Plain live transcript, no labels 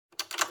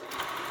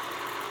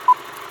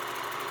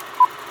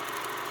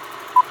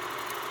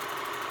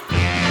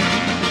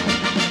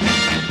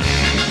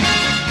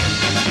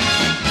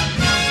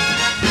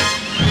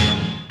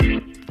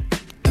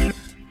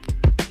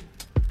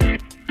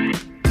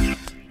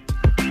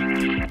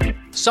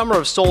Summer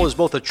of Soul is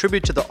both a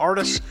tribute to the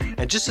artists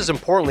and, just as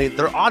importantly,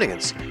 their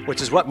audience,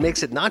 which is what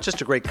makes it not just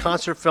a great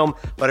concert film,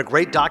 but a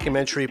great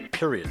documentary,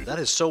 period. That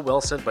is so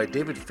well said by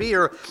David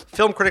Fear,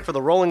 film critic for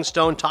the Rolling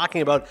Stone,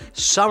 talking about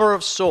Summer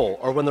of Soul,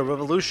 or When the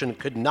Revolution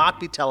Could Not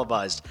Be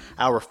Televised,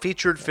 our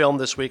featured film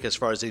this week as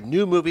far as the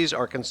new movies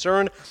are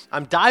concerned.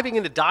 I'm diving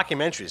into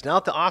documentaries. Now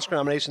that the Oscar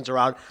nominations are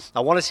out,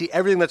 I want to see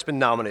everything that's been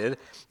nominated,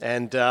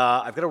 and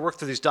I've got to work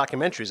through these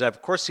documentaries. I've,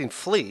 of course, seen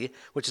Flea,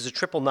 which is a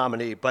triple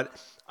nominee, but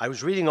I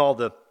was reading all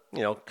the,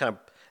 kind of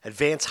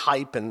advance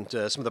hype and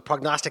some of the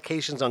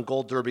prognostications on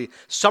Gold Derby.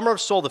 Summer of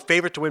Soul, the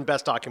favorite to win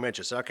Best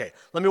Documentary. So, okay,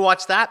 let me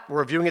watch that. We're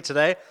reviewing it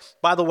today.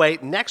 By the way,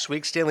 next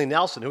week, Stanley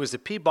Nelson, who is the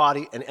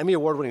Peabody and Emmy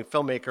Award-winning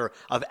filmmaker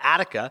of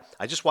Attica,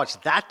 I just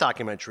watched that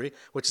documentary,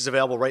 which is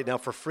available right now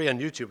for free on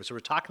YouTube. So we're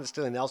talking to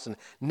Stanley Nelson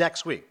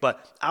next week.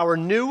 But our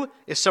new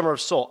is Summer of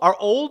Soul. Our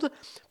old,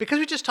 because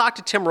we just talked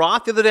to Tim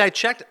Roth. The other day I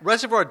checked,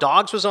 Reservoir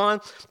Dogs was on.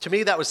 To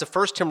me, that was the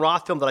first Tim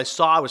Roth film that I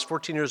saw. I was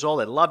 14 years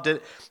old. I loved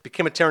it.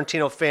 Became a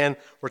Tarantino fan.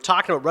 We're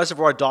talking about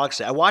Reservoir Dogs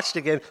today. I watched it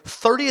again,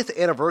 30th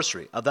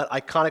anniversary of that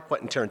iconic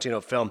Quentin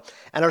Tarantino film.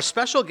 And our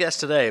special guest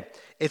today,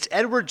 it's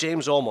Edward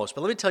James Olmos,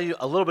 but let me tell you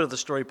a little bit of the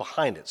story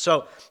behind it.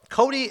 So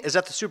Cody is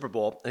at the Super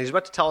Bowl, and he's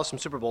about to tell us some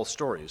Super Bowl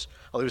stories.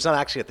 Although he's not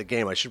actually at the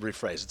game, I should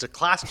rephrase. It's a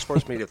classic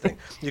sports media thing.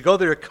 You go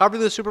there, you're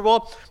covering the Super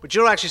Bowl, but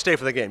you don't actually stay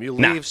for the game. You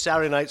leave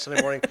Saturday night,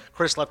 Sunday morning.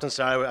 Chris left on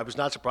Saturday. I was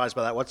not surprised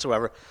by that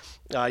whatsoever.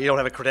 You don't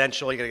have a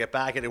credential. You got to get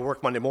back and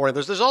work Monday morning.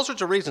 There's all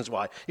sorts of reasons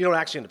why you don't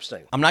actually end up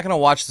staying. I'm not going to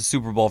watch the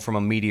Super Bowl from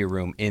a media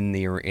room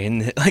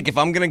like if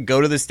I'm going to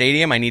go to the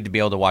stadium, I need to be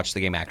able to watch the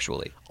game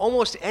actually.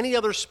 Almost any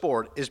other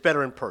sport is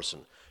better in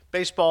person.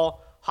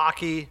 Baseball,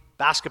 hockey,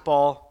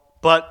 basketball,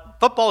 but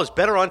football is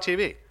better on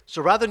TV.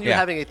 So rather than you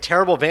having a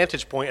terrible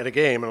vantage point at a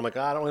game, and I'm like,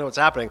 I don't know what's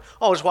happening.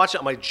 Oh, I'll just watch it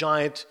on my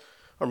giant,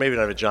 or maybe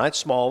not a giant,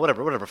 small,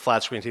 whatever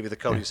flat screen TV the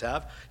Codys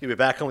have. You'll be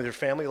back home with your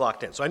family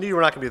locked in. So I knew you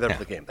were not going to be there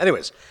for the game.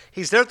 Anyways,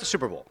 he's there at the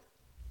Super Bowl.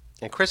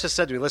 And Chris has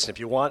said to me, listen, if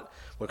you want,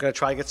 we're going to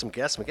try to get some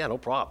guests. I'm like, yeah, no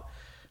problem.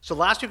 So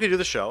last week we did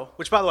the show,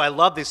 which, by the way, I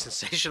love the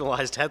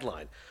sensationalized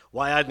headline.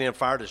 Why Adnan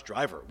fired his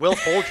driver. Will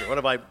Folger, one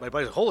of my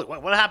buddies, holy,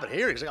 what happened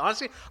here? He's like,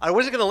 honestly, I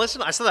wasn't going to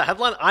listen. I saw that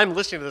headline. I'm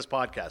listening to this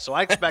podcast. So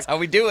I expect That's how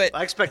we do it.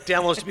 I expect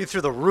downloads to be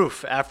through the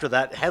roof after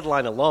that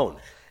headline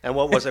alone. And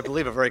what was, I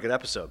believe, a very good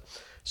episode.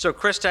 So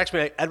Chris texts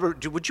me,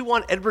 Edward, would you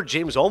want Edward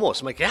James Olmos?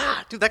 I'm like,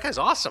 yeah, dude, that guy's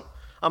awesome.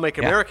 I'm like,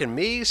 American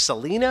Me,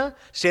 Selena,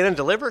 Stand and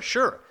Deliver?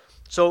 Sure.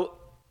 So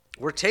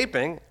we're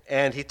taping,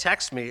 and he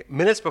texts me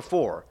minutes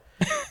before,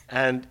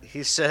 and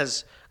he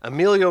says,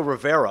 Emilio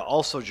Rivera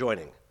also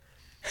joining.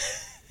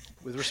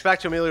 With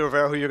respect to Emilio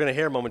Rivera, who you're going to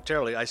hear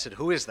momentarily, I said,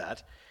 who is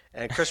that?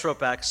 And Chris wrote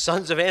back,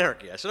 Sons of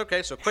Anarchy. I said,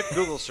 okay, so quick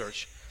Google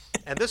search.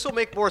 And this will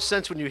make more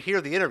sense when you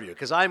hear the interview,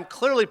 because I'm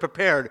clearly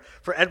prepared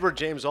for Edward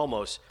James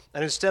Olmos,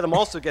 and instead I'm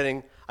also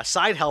getting a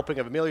side helping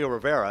of Emilio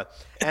Rivera.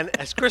 And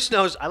as Chris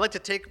knows, I like to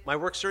take my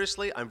work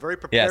seriously. I'm very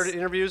prepared at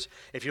interviews.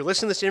 If you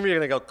listen to this interview, you're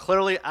going to go,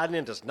 clearly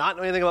Adnan does not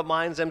know anything about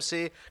Minds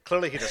MC.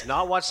 Clearly he does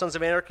not watch Sons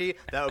of Anarchy.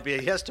 That would be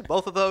a yes to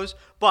both of those.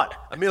 But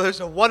Emilio's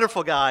a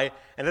wonderful guy,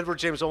 and Edward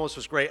James Olmos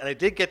was great. And I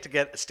did get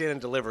a Stand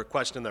and Deliver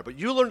question in there. But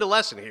you learned a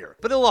lesson here.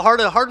 But a little hard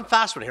and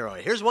fast one here.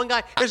 Here's one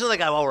guy. Here's another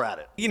guy while we're at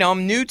it.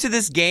 I'm new to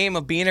this game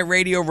of being a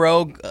Radio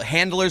Rogue.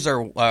 Handlers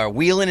are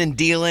wheeling and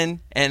dealing.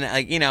 And,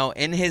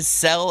 in his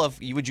cell of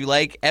Would You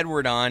Like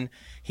Edward on,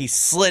 he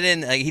slid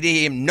in. He didn't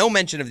even no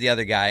mention of the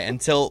other guy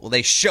until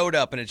they showed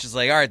up, and it's just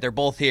like, all right, they're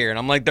both here. And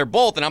I'm like, they're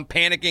both, and I'm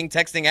panicking,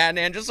 texting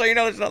Adnan, just so you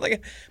know, there's nothing.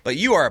 But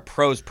you are a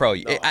pro's pro.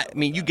 No, I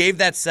mean, you gave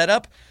that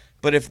setup,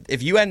 but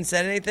if you hadn't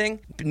said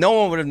anything, no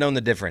one would have known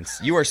the difference.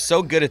 You are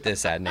so good at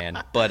this,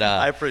 Adnan. But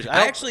I appreciate.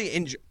 I actually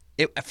enjoy.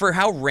 For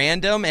how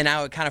random and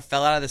how it kind of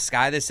fell out of the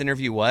sky this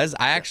interview was,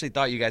 I actually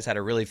thought you guys had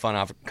a really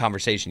fun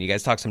conversation. You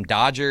guys talked some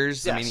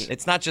Dodgers. Yes. I mean,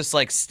 it's not just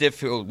like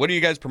stiff, what are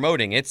you guys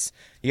promoting?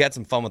 You had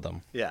some fun with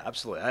them. Yeah,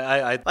 absolutely.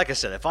 I like I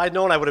said, if I'd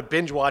known, I would have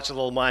binge watched a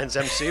little Minds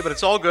MC, but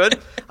it's all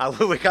good.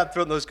 We got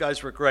through, and those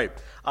guys were great.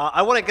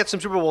 I want to get some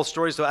Super Bowl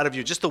stories, though, out of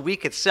you, just the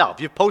week itself.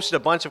 You've posted a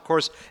bunch, of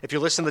course. If you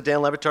listen to the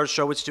Dan Le Batard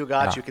show with Stu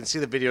Gotch, you can see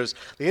the videos.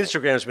 The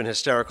Instagram has been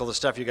hysterical, the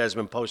stuff you guys have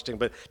been posting.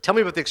 But tell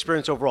me about the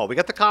experience overall. We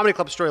got the Comedy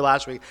Club story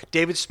last week.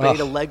 David Spade,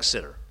 a leg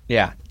sitter.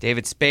 Yeah,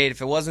 David Spade.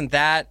 If it wasn't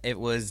that, it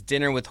was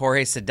dinner with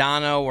Jorge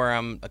Sedano, where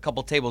I'm a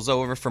couple tables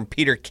over from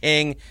Peter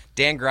King.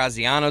 Dan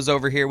Graziano's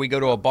over here. We go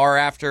to a bar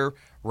after.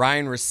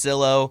 Ryan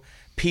Russillo,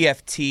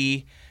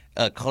 PFT,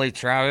 Clay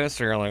Travis.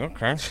 You're like,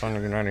 okay, it's fun to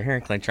get out of here.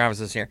 Clay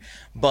Travis is here.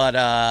 But,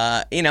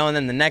 and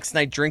then the next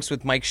night, drinks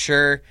with Mike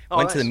Schur.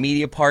 Went to the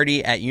media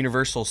party at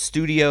Universal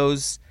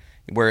Studios,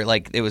 where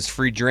it was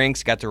free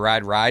drinks. Got to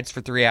ride rides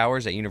for 3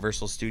 hours at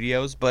Universal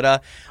Studios.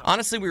 But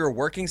honestly, we were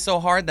working so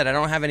hard that I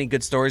don't have any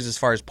good stories as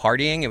far as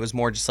partying. It was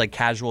more just like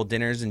casual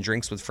dinners and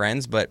drinks with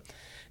friends. But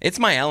it's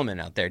my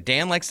element out there.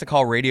 Dan likes to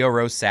call Radio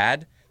Row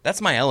sad.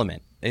 That's my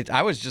element.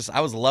 I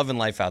was loving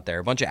life out there.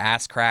 A bunch of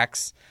ass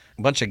cracks,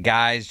 a bunch of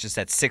guys just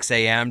at 6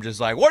 a.m. just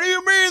like, what do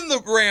you mean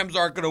the Rams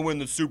aren't going to win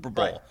the Super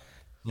Bowl? Right.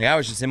 Yeah, I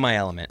was just in my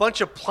element. Bunch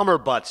of plumber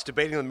butts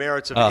debating the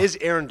merits of is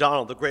Aaron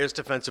Donald the greatest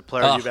defensive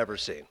player you've ever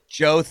seen?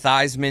 Joe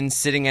Theismann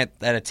sitting at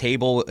a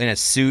table in a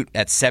suit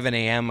at 7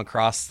 a.m.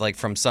 across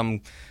from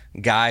some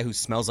guy who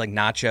smells like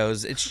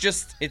nachos.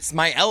 It's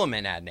my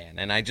element, Adnan,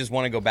 and I just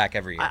want to go back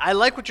every year. I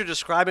like what you're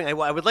describing.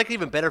 I would like it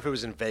even better if it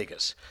was in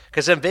Vegas,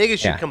 because in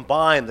Vegas you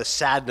combine the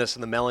sadness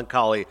and the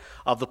melancholy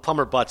of the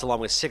plumber butts along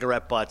with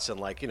cigarette butts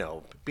and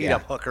beat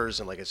up hookers,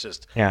 and it's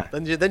just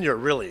then you're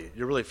really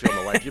feeling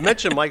the life. You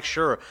mentioned Mike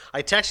Schur.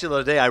 I texted you the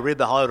other day. I read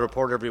the Hollywood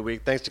Reporter every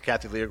week. Thanks to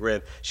Kathy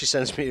Leogrand, she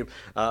sends me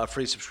a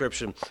free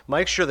subscription.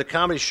 Mike Schur, the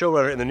comedy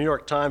showrunner in the New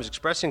York Times,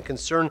 expressing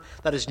concern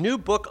that his new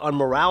book on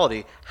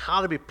morality,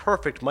 How to Be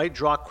Perfect, might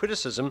draw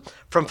criticism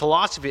from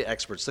philosophy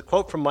experts. The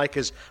quote from Mike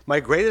is, "My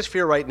greatest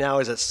fear right now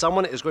is that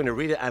someone is going to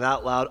read it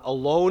out loud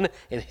alone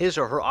in his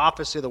or her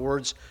office, say the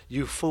words,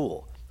 'you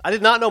fool.'" I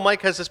did not know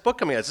Mike has this book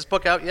coming out. Is this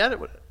book out yet?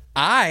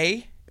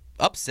 I,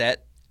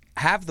 upset,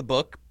 have the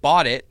book,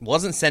 bought it,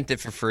 wasn't sent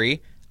it for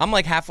free. I'm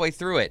halfway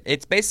through it.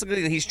 It's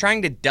basically, he's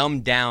trying to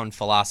dumb down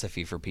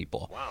philosophy for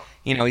people. Wow.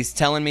 He's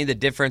telling me the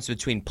difference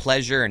between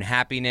pleasure and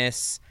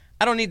happiness.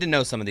 I don't need to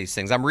know some of these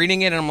things. I'm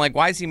reading it and I'm like,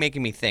 why is he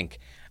making me think?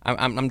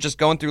 I'm just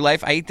going through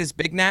life. I eat this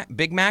Big Mac.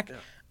 Yeah.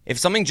 If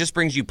something just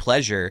brings you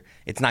pleasure,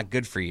 it's not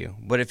good for you.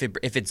 But if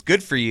it's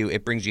good for you,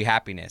 it brings you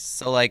happiness.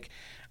 So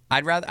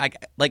I'd rather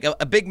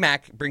a Big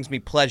Mac brings me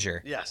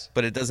pleasure. Yes.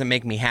 But it doesn't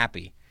make me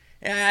happy.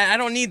 I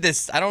don't need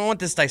this. I don't want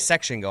this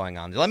dissection going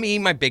on. Let me eat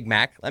my Big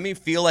Mac. Let me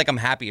feel like I'm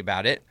happy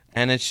about it.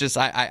 And it's just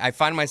I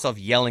find myself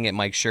yelling at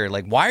Mike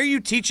Schur, why are you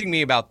teaching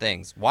me about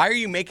things? Why are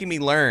you making me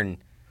learn?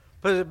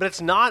 But it's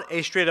not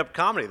a straight up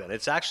comedy then.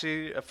 It's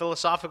actually a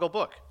philosophical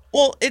book.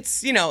 Well,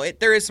 it's,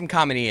 there is some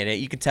comedy in it.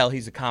 You could tell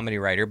he's a comedy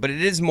writer, but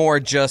it is more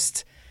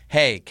just,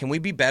 hey, can we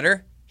be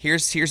better?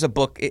 Here's a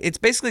book. It's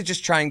basically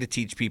just trying to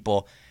teach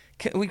people.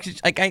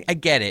 I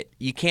get it.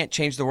 You can't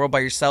change the world by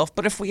yourself,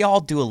 but if we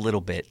all do a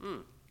little bit,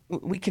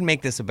 we can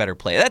make this a better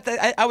place.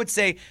 I would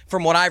say,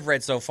 from what I've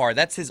read so far,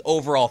 that's his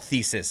overall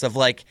thesis of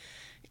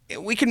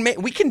we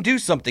can do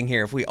something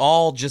here if we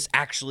all just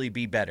actually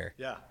be better.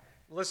 Yeah.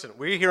 Listen,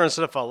 we here on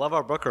Cinephile love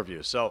our book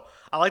reviews, so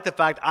I like the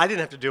fact I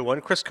didn't have to do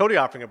one. Chris Cody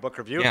offering a book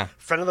review,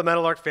 friend of the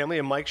Meadowlark family,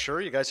 and Mike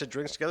Schur. You guys had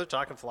drinks together,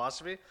 talking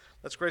philosophy.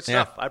 That's great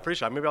stuff. I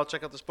appreciate it. Maybe I'll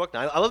check out this book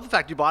now. I love the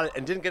fact you bought it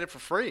and didn't get it for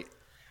free.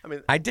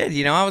 I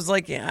did. I was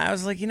like,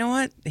 you know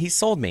what? He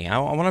sold me. I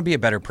want to be a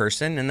better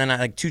person, and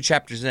then 2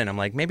 chapters in, I'm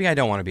like, maybe I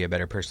don't want to be a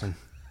better person.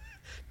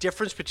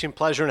 Difference between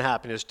pleasure and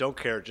happiness. Don't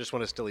care. Just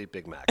want to still eat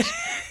Big Macs.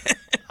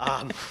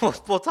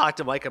 We'll talk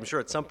to Mike, I'm sure,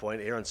 at some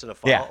point here on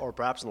Cinephile or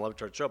perhaps in the Love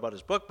Chart Show about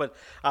his book. But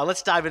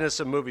let's dive into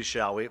some movies,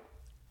 shall we?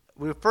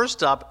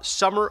 First up,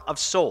 Summer of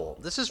Soul.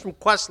 This is from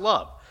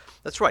Questlove.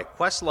 That's right,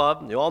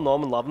 Questlove. You all know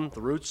him and love him.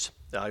 The Roots.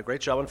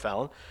 Great job on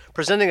Fallon.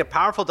 Presenting a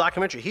powerful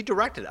documentary he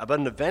directed about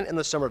an event in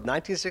the summer of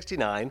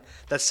 1969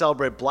 that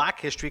celebrated Black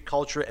history,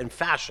 culture, and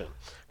fashion.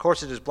 Of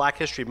course, it is Black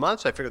History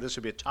Month, so I figured this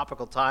would be a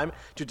topical time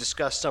to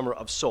discuss Summer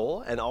of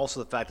Soul, and also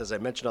the fact, as I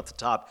mentioned off the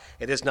top,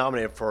 it is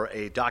nominated for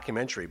a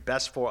documentary,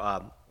 Best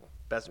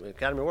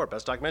Academy Award,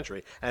 Best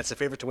Documentary, and it's the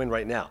favorite to win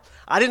right now.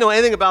 I didn't know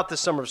anything about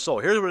this Summer of Soul.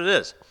 Here's what it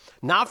is.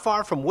 Not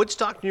far from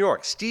Woodstock, New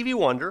York, Stevie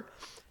Wonder,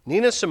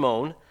 Nina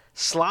Simone,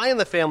 Sly and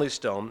the Family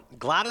Stone,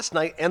 Gladys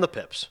Knight and the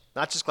Pips,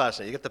 not just Gladys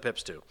Knight, you get the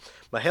Pips too,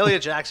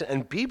 Mahalia Jackson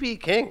and B.B.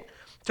 King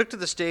took to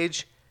the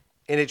stage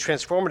in a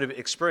transformative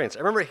experience. I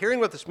remember hearing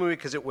about this movie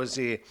because it was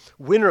the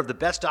winner of the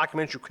Best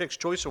Documentary Critics'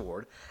 Choice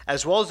Award,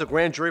 as well as the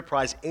Grand Jury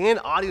Prize and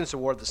Audience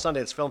Award at the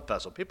Sundance Film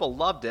Festival. People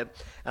loved it,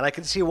 and I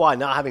can see why,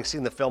 not having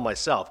seen the film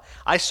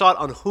myself. I saw it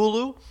on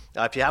Hulu.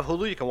 If you have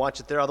Hulu, you can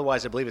watch it there.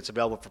 Otherwise, I believe it's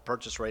available for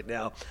purchase right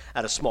now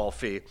at a small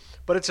fee.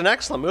 But it's an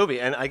excellent movie,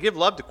 and I give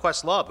love to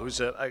Questlove, who's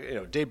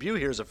a debut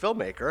here as a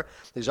filmmaker.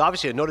 He's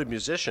obviously a noted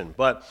musician,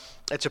 but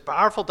it's a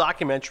powerful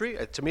documentary.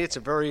 To me, it's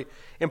a very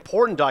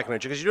important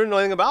documentary because you don't know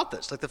anything about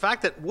this. Like the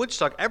fact that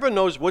Woodstock, everyone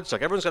knows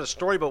Woodstock. Everyone's got a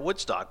story about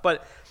Woodstock,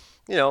 but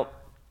you're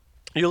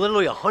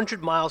literally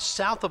 100 miles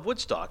south of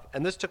Woodstock,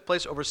 and this took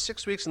place over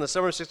 6 weeks in the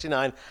summer of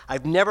 '69.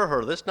 I've never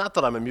heard of this. Not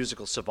that I'm a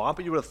musical savant,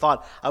 but you would have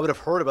thought I would have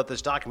heard about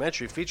this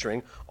documentary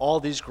featuring all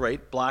these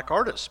great Black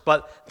artists.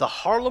 But the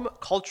Harlem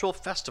Cultural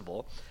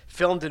Festival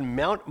filmed in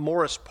Mount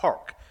Morris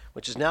Park,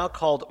 which is now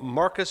called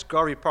Marcus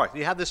Garvey Park.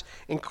 You have this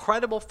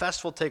incredible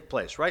festival take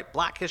place, right?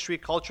 Black history,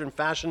 culture, and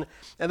fashion,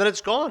 and then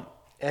it's gone.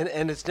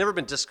 And it's never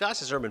been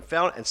discussed, it's never been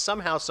found, and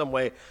somehow, some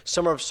way,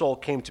 Summer of Soul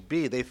came to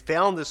be. They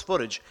found this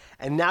footage,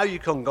 and now you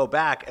can go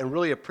back and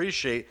really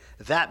appreciate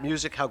that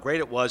music, how great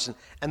it was.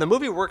 And the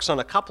movie works on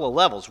a couple of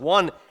levels.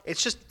 One,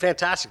 it's just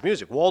fantastic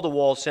music,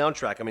 wall-to-wall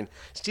soundtrack. I mean,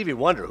 Stevie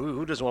Wonder,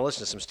 who doesn't want to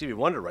listen to some Stevie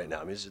Wonder right now?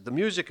 I mean, the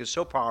music is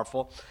so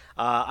powerful.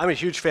 I'm a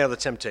huge fan of the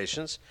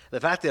Temptations. The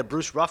fact they had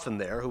Bruce Ruffin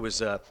there, who was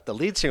the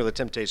lead singer of the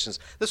Temptations,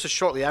 this was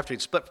shortly after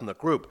he'd split from the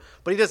group,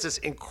 but he does this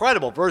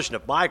incredible version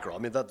of My Girl. I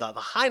mean, the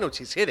high notes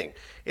he's hitting,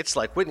 it's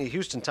like Whitney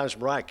Houston times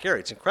Mariah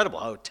Carey. It's incredible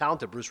how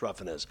talented Bruce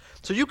Ruffin is.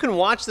 So you can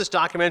watch this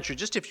documentary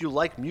just if you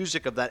like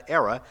music of that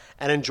era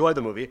and enjoy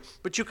the movie,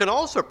 but you can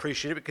also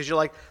appreciate it because you're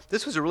like,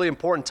 this was a really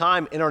important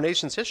time in our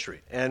nation's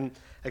history. And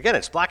again,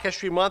 it's Black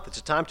History Month. It's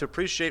a time to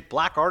appreciate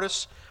black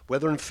artists,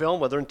 whether in film,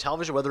 whether in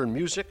television, whether in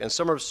music. And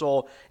Summer of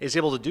Soul is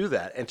able to do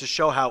that and to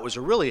show how it was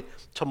a really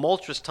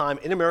tumultuous time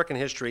in American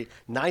history,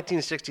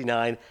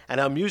 1969, and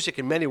how music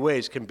in many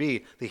ways can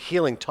be the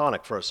healing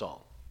tonic for us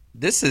all.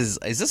 Is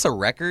this a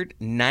record?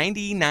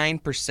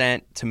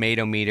 99%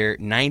 tomato meter,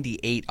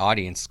 98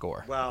 audience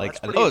score. Wow, like that's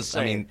pretty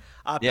insane.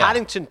 I mean,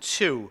 Paddington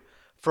 2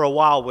 for a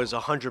while was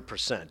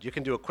 100%. You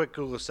can do a quick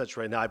Google search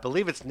right now. I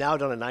believe it's now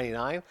done at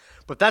 99,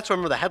 but that's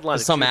remember the headline.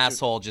 Some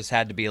asshole just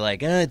had to be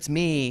like, it's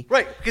me.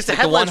 Right, because the like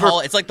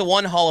headlines it's like the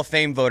one Hall of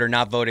Fame voter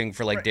not voting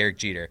for Derek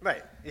Jeter.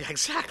 Right. Yeah,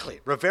 exactly.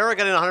 Rivera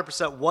got in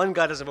 100%. One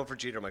guy doesn't vote for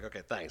Jeter. I'm like,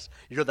 okay, thanks.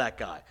 You're that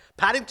guy.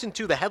 Paddington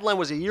 2, the headline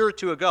was a year or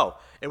two ago.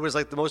 It was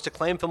like the most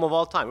acclaimed film of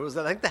all time. It was,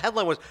 I think the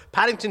headline was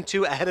Paddington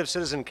 2 ahead of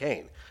Citizen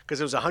Kane because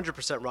it was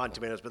 100% Rotten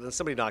Tomatoes, but then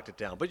somebody knocked it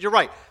down. But you're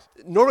right.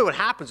 Normally what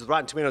happens with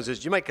Rotten Tomatoes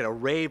is you might get a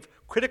rave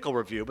critical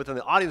review, but then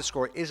the audience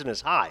score isn't as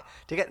high.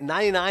 To get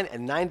 99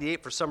 and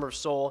 98 for Summer of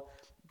Soul,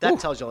 that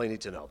tells you all you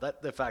need to know.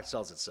 That the fact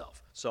sells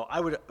itself. So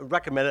I would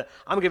recommend it.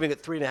 I'm giving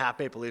it 3.5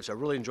 Maple Leafs. I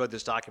really enjoyed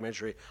this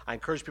documentary. I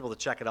encourage people to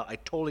check it out. I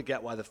totally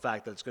get why the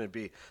fact that it's going to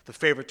be the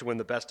favorite to win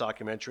the best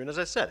documentary. And as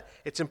I said,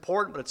 it's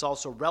important, but it's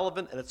also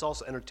relevant and it's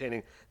also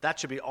entertaining. That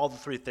should be all the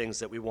three things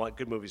that we want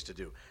good movies to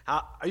do.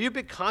 Are you a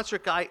big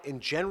concert guy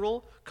in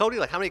general, Cody?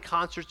 Like how many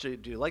concerts do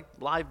you like?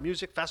 Live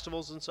music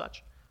festivals and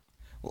such?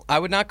 I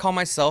would not call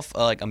myself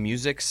a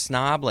music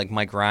snob like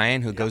Mike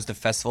Ryan, who goes to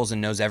festivals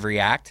and knows every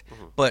act,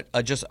 but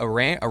just a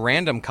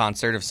random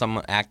concert of some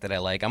act that I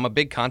like. I'm a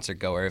big concert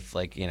goer,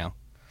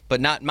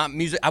 but not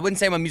music. I wouldn't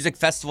say I'm a music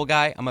festival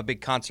guy. I'm a big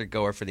concert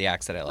goer for the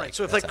acts that I like. Right.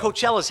 So if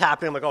Coachella's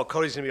happening, I'm like, oh,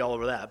 Cody's gonna be all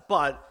over that.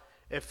 But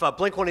if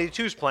Blink-182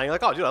 is playing,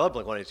 like, oh, dude, I love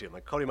Blink-182. I'm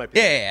like, Cody might be.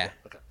 Yeah.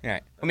 Okay. All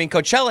right. I mean,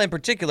 Coachella in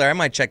particular, I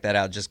might check that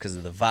out just because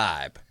of the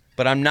vibe.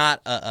 But I'm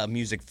not a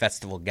music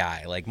festival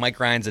guy. Like Mike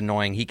Ryan's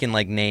annoying. He can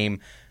name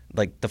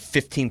the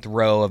 15th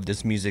row of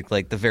this music,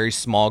 like the very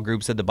small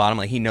groups at the bottom.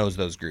 Like he knows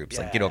those groups.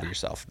 Yeah. Get over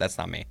yourself. That's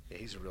not me. Yeah,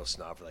 he's a real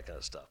snob for that kind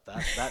of stuff.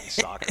 That and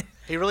soccer.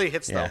 He really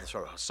hits the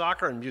sort of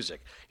soccer and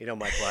music.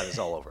 Mike Ryan is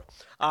all over.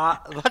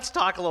 Let's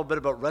talk a little bit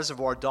about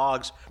Reservoir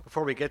Dogs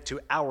before we get to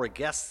our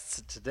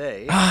guests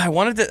today. I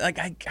wanted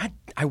to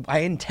I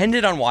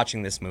intended on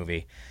watching this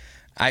movie.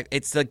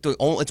 It's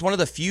one of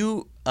the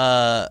few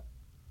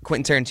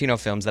Quentin Tarantino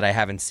films that I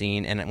haven't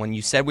seen. And when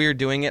you said we were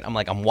doing it, I'm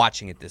like, I'm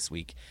watching it this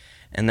week.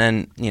 And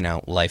then,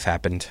 life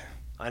happened.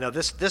 I know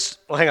this.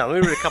 Well, hang on. Let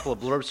me read a couple of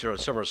blurbs here on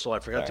Summer of Soul. I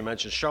forgot to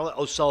mention Charlotte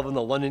O'Sullivan,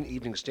 the London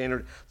Evening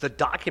Standard, the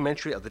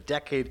documentary of the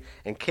decade,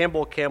 and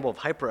Campbell of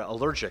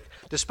Hyperallergic.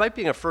 Despite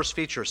being a first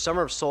feature,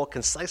 Summer of Soul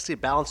concisely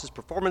balances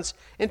performance,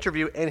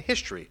 interview, and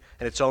history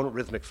in its own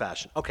rhythmic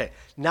fashion. Okay,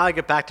 now I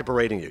get back to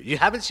berating you. You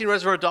haven't seen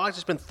Reservoir Dogs?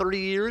 It's been 30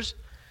 years?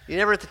 You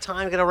never at the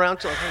time get around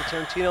to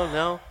Tarantino?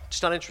 No?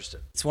 Just not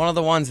interested. It's one of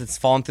the ones that's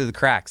fallen through the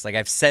cracks.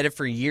 I've said it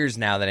for years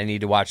now that I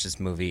need to watch this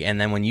movie.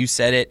 And then when you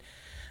said it,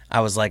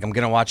 I was like, I'm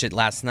going to watch it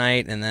last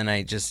night. And then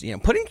I just,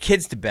 putting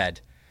kids to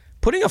bed,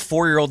 putting a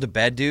 4-year-old to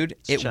bed, dude,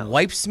 it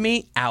wipes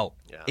me out.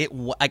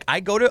 Yeah. I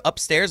go to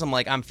upstairs. I'm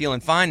like, I'm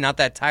feeling fine, not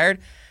that tired.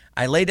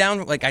 I lay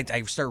down,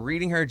 I start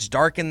reading her. It's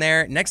dark in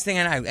there. Next thing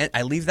I know,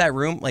 I leave that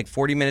room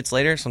 40 minutes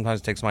later. Sometimes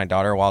it takes my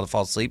daughter a while to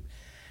fall asleep.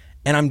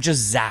 And I'm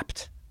just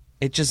zapped.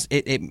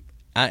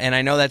 And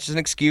I know that's just an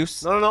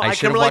excuse. No. I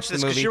can relate to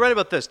this because you're right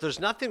about this. There's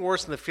nothing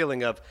worse than the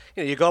feeling of,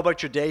 you go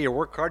about your day, you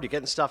work hard, you're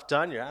getting stuff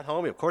done, you're at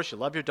home. Of course, you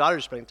love your daughter,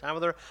 you're spending time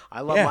with her. I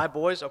love my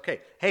boys.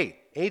 Okay. Hey,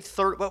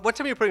 8:30. What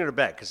time are you putting her to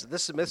bed? Because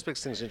this makes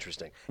things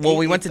interesting. Well,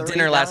 we went to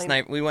dinner last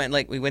night. We went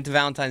to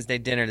Valentine's Day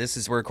dinner.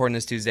 We're recording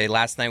this Tuesday.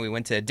 Last night we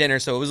went to dinner,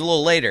 so it was a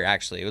little later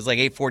actually. It was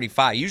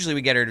 8:45. Usually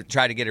we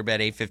try to get her bed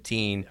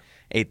 8:15.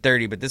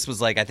 8:30, but this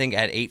was I think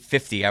at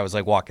 8:50 I was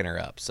walking her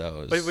up.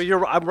 So but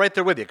I'm right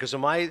there with you because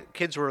when my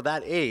kids were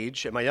that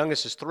age and my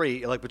youngest is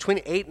 3,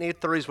 between 8 and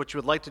 8:30 is what you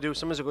would like to do.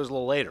 Sometimes it goes a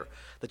little later.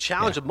 The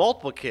challenge of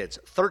multiple kids,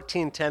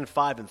 13, 10,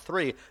 5, and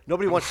 3,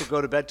 nobody wants to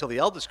go to bed till the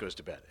eldest goes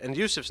to bed. And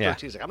Yusuf's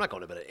 13. He's like, I'm not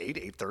going to bed at 8,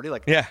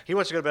 8:30. He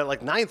wants to go to bed at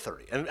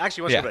 9:30. And actually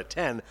he wants to go to bed at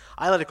 10.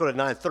 I let it go to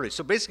 9:30.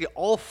 So basically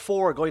all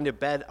 4 are going to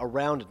bed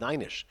around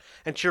 9-ish.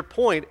 And to your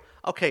point,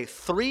 okay,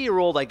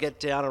 3-year-old I get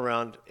down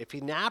around, if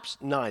he naps,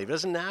 9. If he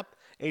doesn't nap,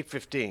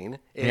 8:15-ish.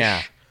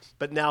 Yeah.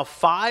 But now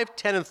 5,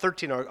 10, and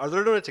 13 are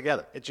they're doing it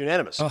together. It's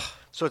unanimous. Ugh.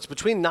 So it's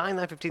between 9,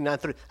 9:15,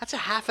 9:30. That's a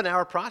half an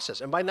hour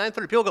process. And by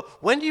 9:30, people go,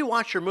 when do you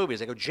watch your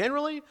movies? I go,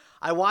 generally,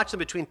 I watch them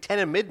between 10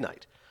 and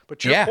midnight. But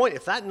to your point,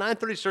 if that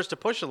 9:30 starts to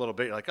push a little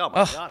bit, you're like, oh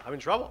my God, I'm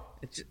in trouble.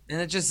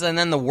 And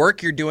then the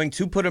work you're doing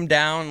to put them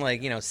down,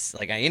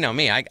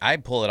 me, I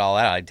pull it all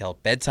out. I tell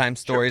bedtime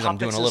stories. I'm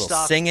doing a little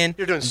singing.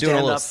 You're doing stand-up.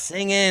 I'm doing a little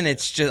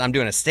singing. I'm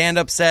doing a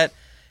stand-up set.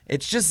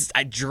 It's just,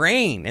 I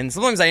drain. And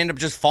sometimes I end up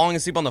just falling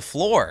asleep on the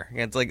floor.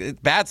 It's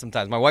bad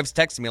sometimes. My wife's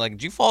texting me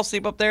did you fall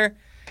asleep up there?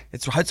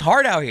 It's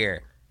hard out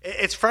here.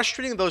 It's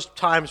frustrating those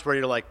times where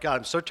you're like, God,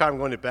 I'm so tired, I'm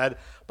going to bed.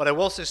 But I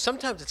will say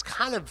sometimes it's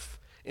kind of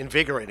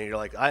invigorating. You're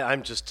like,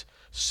 I'm just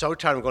so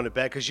tired I'm going to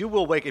bed, because you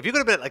will wake, if you go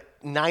to bed at like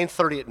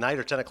 9:30 at night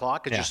or 10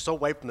 o'clock because you're so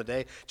wiped from the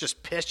day,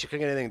 just pissed, you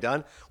couldn't get anything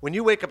done. When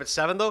you wake up at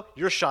 7, though,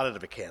 you're shot out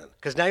of a cannon,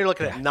 because now you're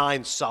looking at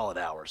 9 solid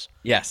hours.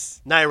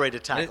 Yes. Now you're ready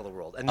to tackle the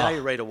world, and now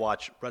you're ready to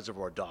watch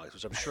Reservoir Dogs,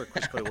 which I'm sure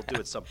Chris Cody will do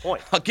at some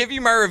point. I'll give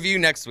you my review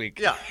next week.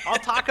 Yeah, I'll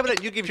talk about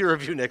it. You give your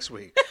review next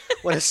week.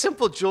 When a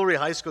simple jewelry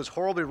heist goes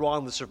horribly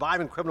wrong, the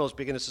surviving criminals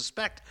begin to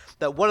suspect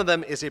that one of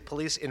them is a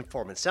police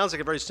informant. Sounds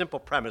like a very simple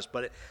premise,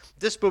 but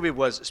this movie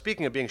was,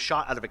 speaking of being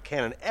shot out of a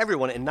cannon,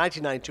 everyone in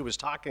 1992 was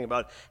talking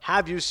about,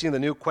 have you seen the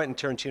new Quentin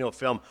Tarantino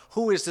film?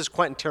 Who is this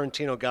Quentin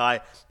Tarantino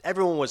guy?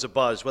 Everyone was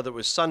abuzz, whether it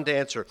was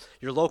Sundance or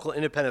your local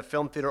independent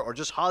film theater or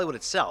just Hollywood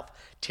itself.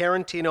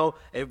 Tarantino,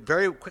 it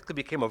very quickly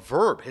became a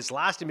verb. His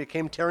last name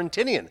became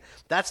Tarantinian.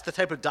 That's the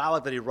type of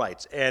dialogue that he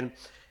writes. And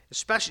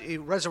especially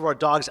Reservoir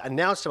Dogs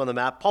announced him on the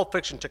map. Pulp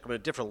Fiction took him to a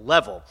different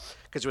level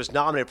because he was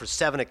nominated for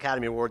 7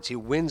 Academy Awards. He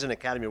wins an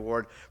Academy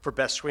Award for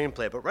Best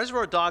Screenplay. But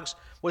Reservoir Dogs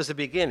was the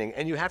beginning,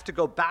 and you have to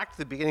go back to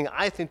the beginning,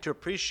 I think, to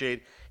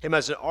appreciate him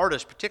as an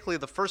artist, particularly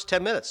the first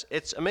 10 minutes.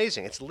 It's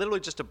amazing. It's literally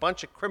just a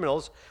bunch of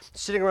criminals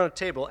sitting around a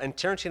table, and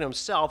Tarantino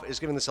himself is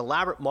giving this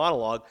elaborate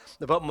monologue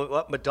about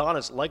what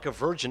Madonna's Like a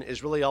Virgin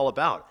is really all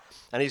about.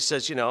 And he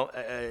says,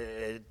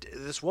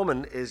 this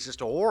woman is just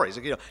a whore. He's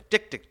like,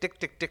 dick, dick, dick,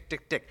 dick, dick,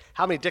 dick, dick.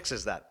 How many dicks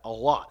is that? A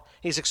lot.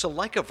 He's like, so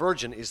Like a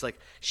Virgin is like,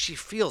 she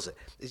feels it.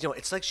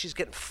 It's like she's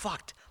getting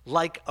fucked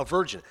like a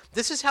virgin.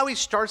 This is how he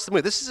starts the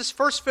movie. This is his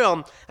first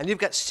film, and you've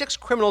got 6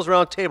 criminals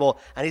around a table,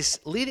 and he's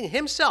leading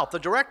himself, the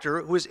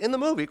director, who is in the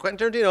movie,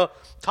 Quentin Tarantino,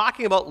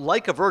 talking about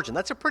Like a Virgin.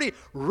 That's a pretty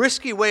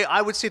risky way,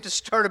 I would say, to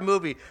start a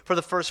movie for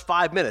the first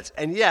 5 minutes.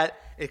 And yet,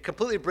 it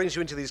completely brings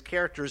you into these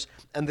characters,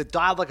 and the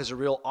dialogue has a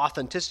real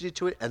authenticity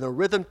to it, and a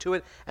rhythm to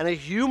it, and a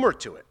humor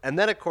to it. And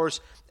then, of course,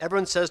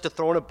 everyone says to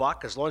throw in a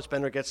buck as Lawrence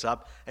Bender gets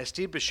up, and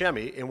Steve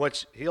Buscemi, in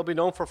which he'll be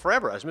known for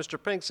forever as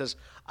Mr. Pink, says,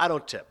 I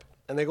don't tip.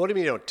 And they go, what do you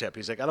mean you don't tip?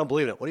 He's like, I don't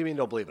believe in it. What do you mean you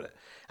don't believe in it?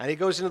 And he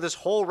goes into this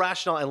whole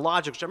rationale and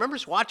logic, which I remember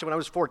watching when I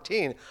was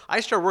 14. I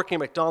started working at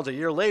McDonald's a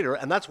year later,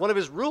 and that's one of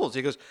his rules.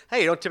 He goes,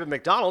 hey, you don't tip at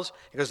McDonald's.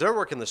 He goes, they're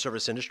working in the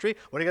service industry.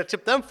 What are you going to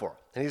tip them for?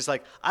 And he's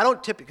like, I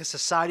don't tip because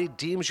society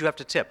deems you have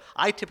to tip.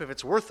 I tip if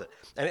it's worth it.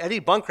 And Eddie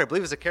Bunker, I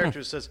believe, is the character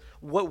who says,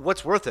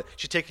 what's worth it?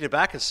 She take you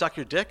back and suck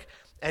your dick?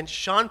 And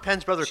Sean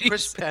Penn's brother,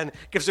 Chris Penn,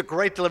 gives a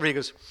great delivery. He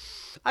goes,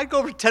 I'd go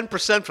over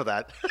 10% for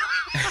that.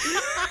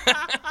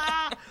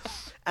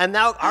 And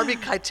now Harvey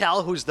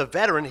Keitel, who's the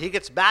veteran, he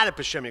gets mad at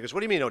Buscemi. He goes, what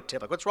do you mean you don't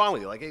tip? Like, what's wrong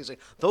with you? Like, he's like,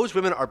 those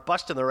women are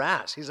busting their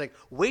ass. He's like,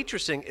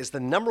 waitressing is the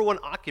 #1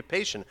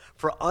 occupation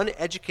for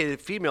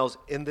uneducated females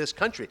in this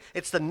country.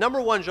 It's the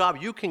 #1 job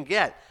you can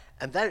get,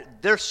 and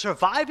they're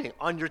surviving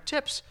on your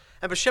tips.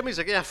 And Buscemi's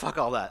like, yeah, fuck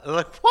all that. And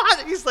they're like,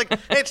 what? He's like,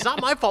 hey, it's not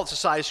my fault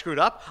society screwed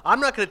up. I'm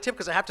not going to tip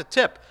because I have to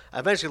tip.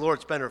 Eventually,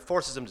 Lawrence Bender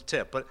forces him to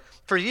tip. But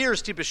for years,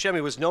 Steve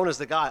Buscemi was known as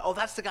the guy,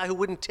 that's the guy who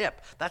wouldn't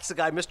tip. That's the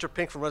guy, Mr.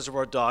 Pink from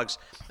Reservoir Dogs.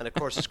 And, of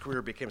course, his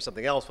career became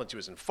something else once he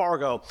was in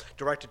Fargo,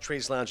 directed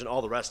Trees Lounge, and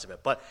all the rest of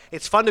it. But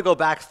it's fun to go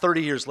back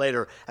 30 years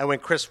later, and when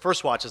Chris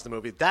first watches the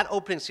movie, that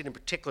opening scene in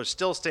particular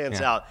still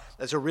stands out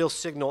as a real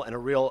signal and a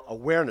real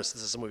awareness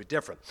this is a movie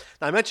different.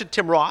 Now, I mentioned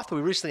Tim Roth, who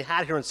we recently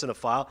had here in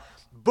Cinephile.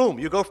 Boom,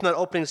 you go from that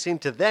opening scene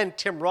to then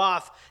Tim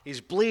Roth, he's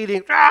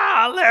bleeding.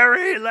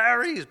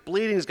 Larry, he's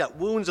bleeding. He's got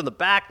wounds in the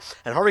back,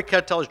 and Harvey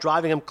Keitel is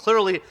driving him.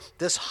 Clearly,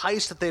 this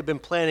heist that they've been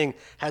planning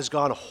has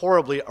gone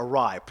horribly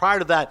awry. Prior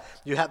to that,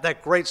 you have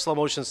that great slow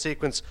motion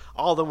sequence.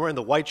 All of them wearing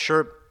the white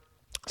shirt,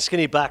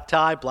 skinny black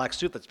tie, black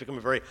suit. That's become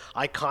a very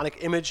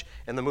iconic image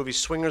in the movie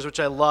Swingers, which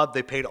I love.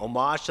 They paid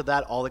homage to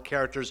that. All the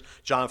characters,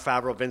 Jon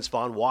Favreau, Vince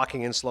Vaughn,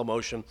 walking in slow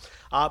motion.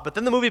 But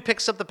then the movie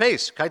picks up the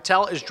pace.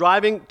 Keitel is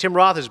driving. Tim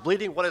Roth is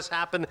bleeding. What has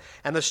happened?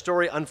 And the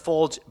story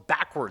unfolds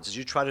backwards as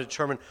you try to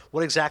determine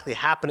what exactly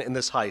happened in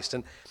this heist.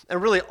 And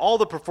really, all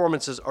the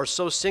performances are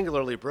so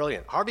singularly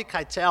brilliant. Harvey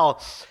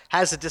Keitel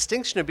has the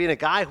distinction of being a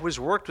guy who has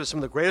worked with some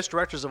of the greatest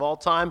directors of all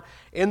time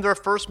in their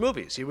first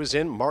movies. He was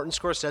in Martin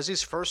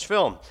Scorsese's first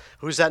film,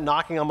 Who's That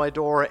Knocking on My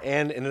Door,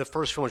 and in the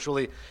first film, which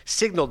really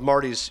signaled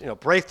Marty's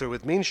breakthrough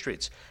with Mean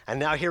Streets. And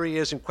now here he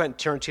is in Quentin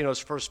Tarantino's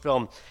first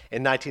film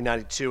in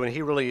 1992, and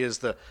he really is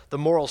the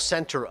moral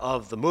center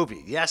of the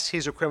movie. Yes,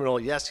 he's a criminal.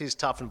 Yes, he's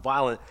tough and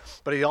violent,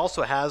 but he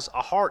also has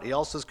a heart. He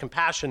also has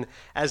compassion,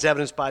 as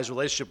evidenced by his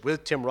relationship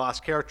with Tim Roth's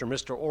character,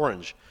 Mr.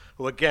 Orange,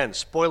 who, again,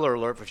 spoiler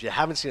alert, if you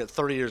haven't seen it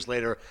 30 years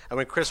later, and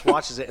when Chris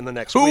watches it in the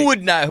next week. Who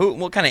would not?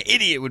 What kind of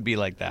idiot would be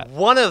like that?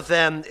 One of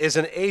them is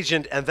an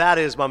agent, and that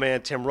is my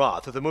man Tim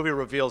Roth, who the movie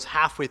reveals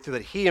halfway through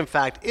that he, in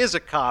fact, is a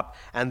cop,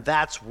 and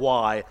that's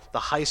why the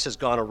heist has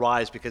gone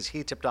awry, because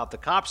he tipped off the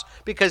cops,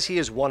 because he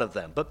is one of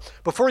them. But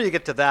before you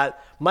get to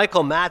that,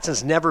 Michael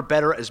Madsen's never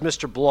better as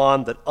Mr.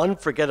 Blonde, that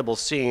unforgettable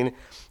scene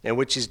in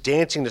which he's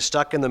dancing to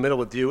Stuck in the Middle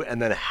with You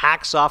and then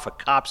hacks off a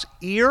cop's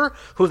ear,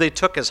 who they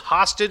took as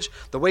hostage.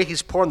 The way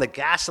he's pouring the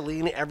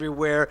gasoline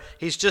everywhere,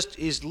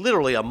 he's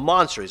literally a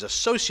monster. He's a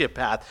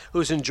sociopath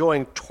who's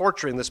enjoying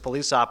torturing this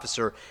police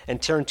officer, and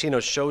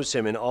Tarantino shows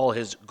him in all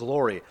his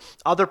glory.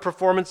 Other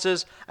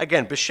performances,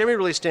 again, Buscemi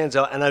really stands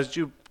out, and as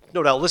you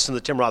no doubt listened to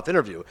the Tim Roth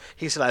interview.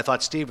 He said, I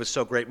thought Steve was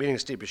so great meeting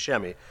Steve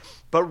Buscemi.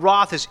 But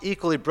Roth is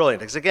equally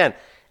brilliant. Because again,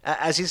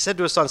 as he said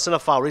to us on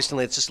Cinephile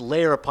recently, it's just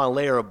layer upon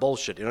layer of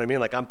bullshit. You know what I mean?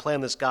 Like, I'm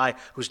playing this guy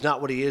who's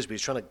not what he is, but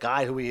he's trying to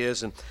guide who he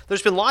is. And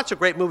there's been lots of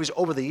great movies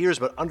over the years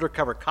about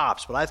undercover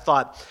cops, but I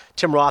thought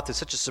Tim Roth did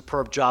such a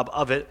superb job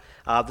of it.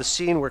 The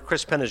scene where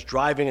Chris Penn is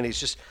driving and he's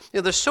just,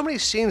 there's so many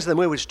scenes in the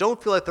movie which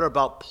don't feel like they're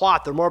about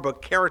plot, they're more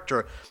about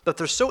character, but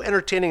they're so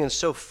entertaining and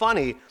so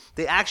funny,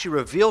 they actually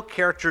reveal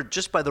character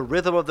just by the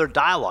rhythm of their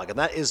dialogue. And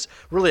that is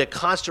really a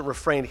constant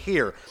refrain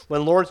here.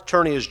 When Lawrence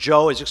Turney as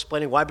Joe is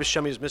explaining why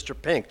Buscemi is Mr.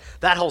 Pink,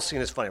 that whole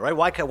scene is funny, right?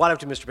 Why do I have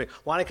to be Mr. Pink?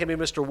 Why can't I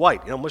be Mr.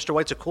 White? Mr.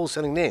 White's a cool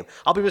sounding name.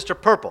 I'll be Mr.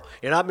 Purple.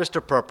 You're not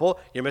Mr. Purple,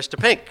 you're Mr.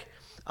 Pink.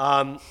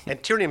 And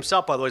Tierney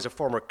himself, by the way, is a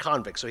former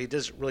convict, so he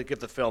does really give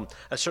the film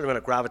a certain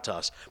amount of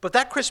gravitas. But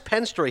that Chris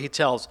Penn story he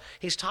tells,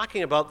 he's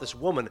talking about this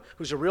woman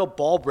who's a real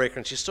ball breaker,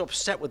 and she's so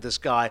upset with this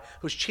guy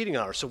who's cheating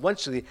on her. So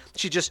eventually,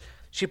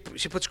 she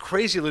puts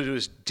crazy glue to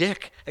his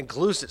dick and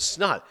glues it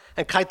snot.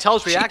 And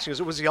Keitel's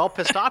reaction was he all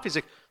pissed off? He's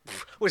like,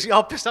 was he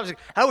all pissed off? He's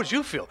like, how would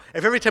you feel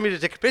if every time you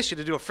had to take a piss, you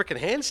had to do a freaking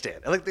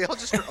handstand? And they all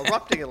just start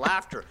erupting in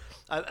laughter.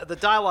 The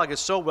dialogue is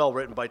so well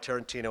written by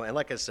Tarantino, and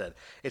like I said,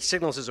 it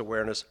signals his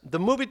awareness. The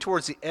movie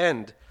towards the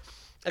end,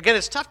 again,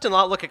 it's tough to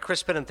not look at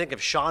Chris Penn and think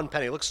of Sean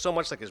Penn. He looks so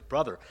much like his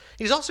brother.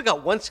 He's also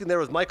got one scene there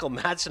with Michael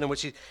Madsen in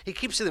which he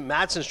keeps saying that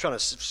Madsen's trying to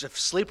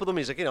sleep with him.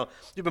 He's like,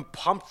 you've been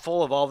pumped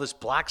full of all this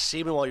black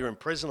semen while you're in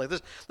prison. Like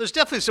there's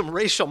definitely some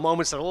racial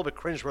moments that are a little bit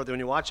cringeworthy when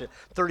you watch it.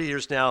 30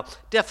 years now,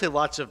 definitely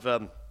lots of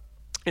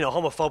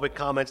homophobic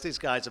comments. These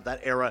guys of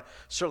that era,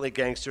 certainly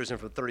gangsters and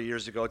from 30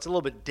 years ago. It's a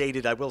little bit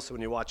dated, I will say,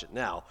 when you watch it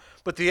now.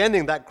 But the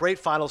ending, that great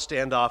final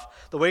standoff,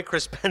 the way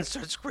Chris Penn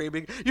starts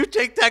screaming, you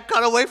take that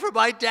gun away from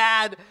my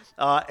dad.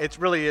 It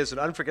really is an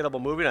unforgettable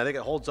movie, and I think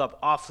it holds up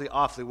awfully,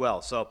 awfully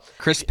well. So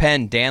Chris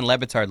Penn, Dan Le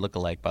Batard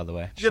look-alike, by the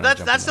way. Yeah,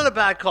 that's not a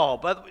bad call,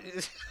 but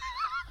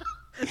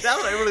now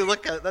that I really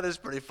look at it, that is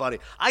pretty funny.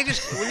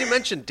 When you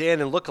mentioned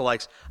Dan and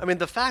lookalikes, I mean,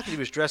 the fact that he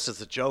was dressed as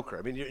the Joker,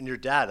 I mean, and your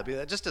dad, I mean,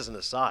 that just as an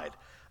aside.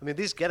 I mean,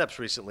 these get-ups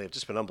recently have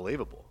just been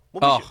unbelievable.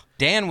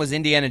 Dan was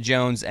Indiana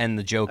Jones and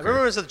the Joker. I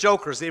remember as the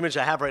Joker is the image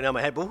I have right now in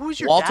my head. But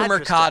who's your Walter dad?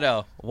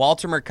 Mercado.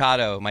 Walter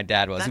Mercado, my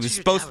dad was. He was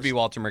supposed to be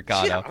Walter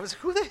Mercado. Yeah,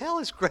 who the hell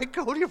is Greg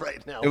Cody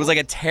right now? It was like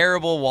a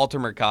terrible Walter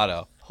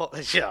Mercado.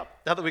 Yeah,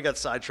 now that we got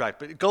sidetracked.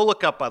 But go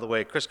look up, by the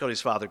way, Chris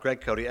Cody's father,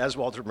 Greg Cody, as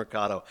Walter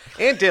Mercado.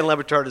 And Dan Le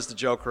Batard as the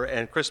Joker.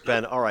 And Chris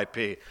Penn,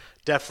 R.I.P.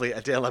 Definitely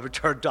a Dan Le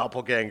Batard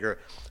doppelganger.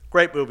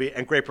 Great movie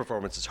and great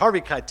performances.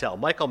 Harvey Keitel,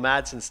 Michael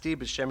Madsen, Steve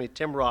Buscemi,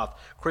 Tim Roth,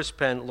 Chris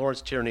Penn,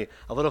 Lawrence Tierney,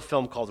 a little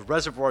film called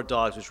Reservoir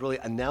Dogs, which really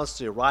announced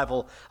the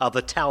arrival of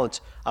the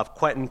talent of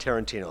Quentin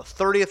Tarantino.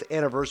 30th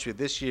anniversary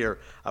this year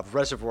of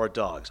Reservoir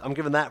Dogs. I'm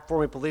giving that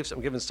 4 Maple Leafs.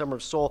 I'm giving Summer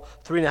of Soul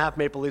 3.5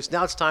 Maple Leafs.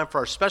 Now it's time for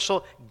our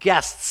special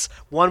guests.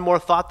 One more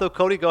thought, though.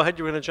 Cody, go ahead.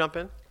 You're going to jump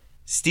in.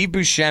 Steve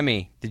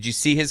Buscemi, did you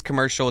see his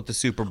commercial at the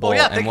Super Bowl? Oh,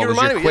 yeah, and what was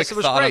your quick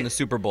thought on the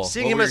Super Bowl?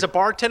 Seeing him as a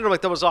bartender,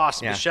 that was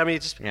awesome. Yeah.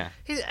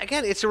 Buscemi,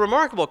 again, it's a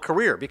remarkable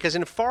career because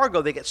in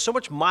Fargo, they get so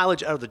much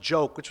mileage out of the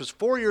joke, which was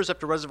 4 years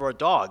after Reservoir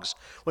Dogs.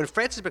 When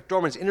Frances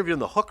McDormand's interviewing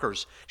the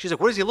hookers, she's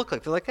like, what does he look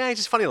like? They're like, he's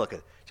just funny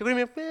looking. She's like,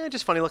 what do you mean?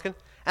 Just funny looking.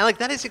 And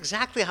that is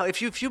exactly how,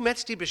 if you met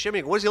Steve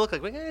Buscemi, what does he look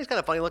like? He's kind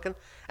of funny looking.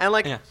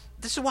 And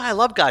this is why I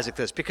love guys like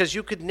this, because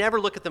you could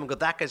never look at them and go,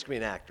 that guy's going to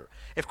be an actor.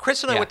 If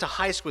Chris and I went to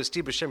high school with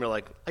Steve Buscemi,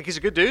 like he's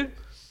a good dude.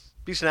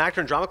 He's an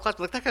actor in drama class,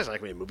 but that guy's not going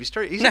to be a movie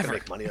star. He's not going to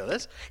make money out of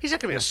this. He's not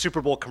going to be a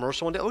Super Bowl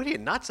commercial one day. Oh, are you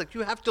nuts?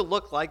 You have to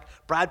look like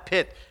Brad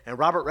Pitt and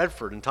Robert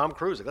Redford and Tom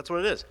Cruise. That's what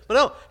it is. But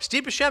no,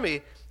 Steve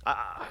Buscemi,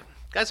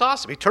 guy's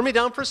awesome. He turned me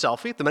down for a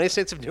selfie at the Many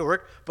Saints of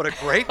Newark, but a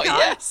great guy.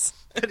 Yes.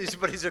 But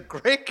he's a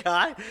great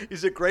guy.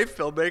 He's a great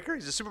filmmaker.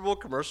 He's a Super Bowl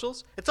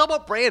commercials. It's all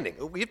about branding.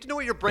 You have to know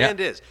what your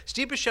brand is.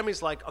 Steve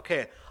Buscemi's like,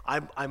 okay,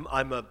 I'm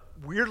a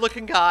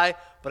weird-looking guy,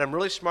 but I'm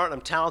really smart and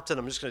I'm talented.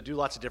 I'm just going to do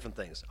lots of different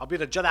things. I'll be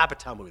in a Judd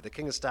Apatow movie, The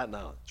King of Staten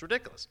Island. It's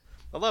ridiculous.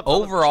 I love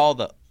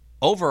it.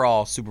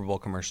 Overall Super Bowl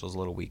commercial is a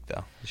little weak,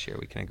 though. This year,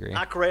 we can agree.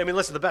 Not great. I mean,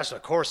 listen, the best,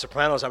 of course,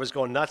 Sopranos. I was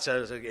going nuts. I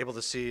was able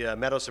to see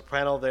Meadow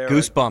Soprano there.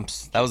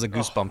 Goosebumps. That was a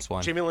Goosebumps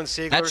one. Jamie Lynn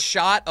Sigler. That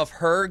shot of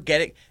her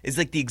is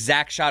like the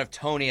exact shot of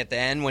Tony at the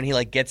end when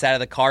he gets out of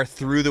the car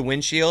through the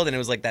windshield, and it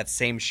was like that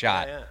same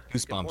shot. Yeah.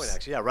 Goosebumps. Good point,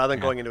 actually. Yeah, rather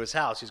than going into his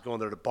house, he's going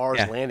there to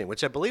Bar's Landing,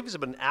 which I believe is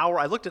about an hour.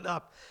 I looked it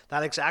up.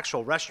 That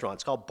actual restaurant.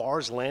 It's called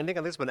Bar's Landing.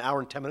 I think it's about an hour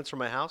and 10 minutes from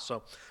my house.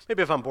 So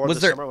maybe if I'm bored this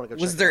summer, I want to go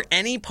check it out. Was there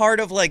any part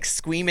of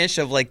squeamish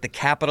of the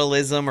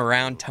capitalism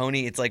around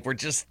Tony? It's we're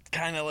just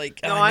kind of you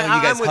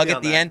guys hug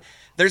at the end.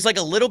 There's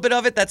a little bit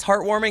of it that's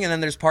heartwarming, and then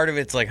there's part of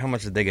it's how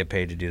much did they get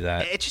paid to do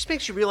that? It just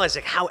makes you realize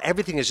how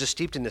everything is just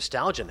steeped in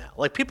nostalgia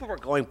now. People were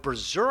going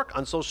berserk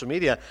on social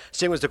media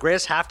saying it was the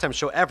greatest halftime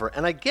show ever,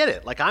 and I get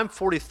it. I'm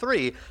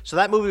 43, so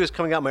that movie was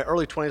coming out in my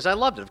early 20s. I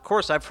loved it. Of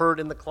course, I've heard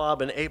In the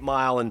Club and 8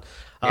 Mile and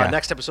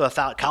next episode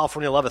of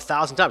California Love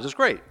 1,000 times. It was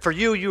great. For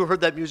you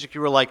heard that music,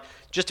 you were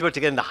just about to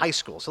get into high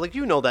school. So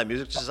you know that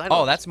music just as I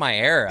know. Oh, that's my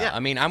era. Yeah. I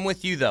mean, I'm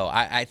with you though.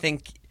 I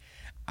think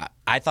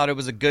I thought it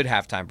was a good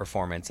halftime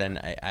performance, and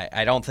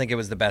I don't think it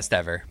was the best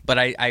ever, but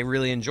I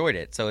really enjoyed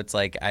it. So it's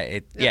like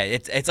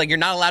it's like you're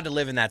not allowed to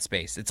live in that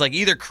space. It's like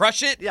either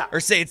crush it or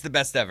say it's the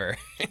best ever.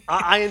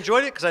 I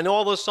enjoyed it because I know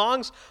all those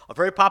songs. A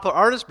very popular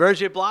artist, Mary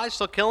J. Blige,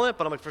 still killing it.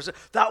 But I'm like,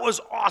 that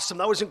was awesome.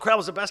 That was incredible. It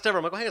was the best ever.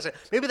 I'm like, well, hang on a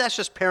second. Maybe that's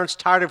just parents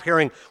tired of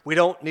hearing we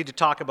don't need to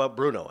talk about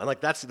Bruno, and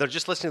like they're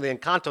just listening to the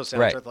Encanto soundtrack.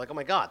 Right. They're like, oh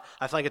my god,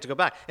 I finally get to go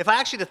back. If I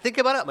actually had to think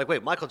about it, I'm like,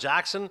 wait, Michael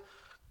Jackson.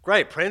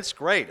 Great. Prince,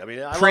 great. I mean,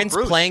 Prince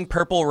love Bruce. playing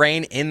Purple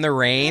Rain in the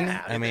rain.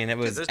 Yeah, I mean, it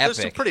was epic.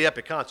 There's some pretty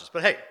epic concerts.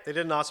 But hey, they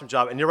did an awesome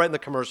job. And you're right in the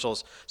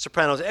commercials,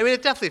 Sopranos. I mean,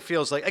 it definitely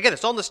feels like, again,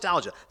 it's all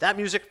nostalgia. That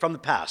music from the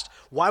past.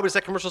 Why was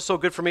that commercial so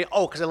good for me?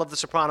 Oh, because I love The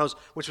Sopranos,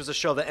 which was a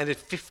show that ended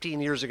 15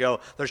 years ago.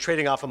 They're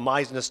trading off of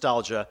my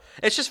nostalgia.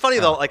 It's just funny,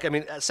 though. Like, I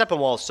mean,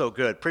 Sepinwall is so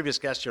good. Previous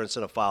guest here in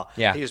Cinephile.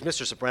 Yeah. He was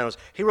Mr. Sopranos.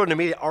 He wrote an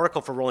immediate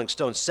article for Rolling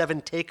Stone,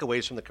 7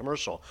 takeaways from the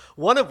commercial.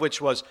 One of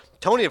which was,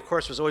 Tony, of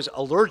course, was always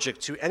allergic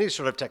to any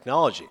sort of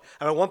technology.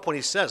 And at one point,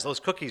 he says, those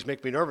cookies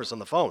make me nervous on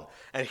the phone.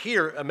 And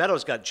here,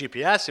 Meadows got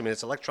GPS. I mean,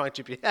 it's electronic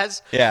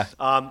GPS. Yeah.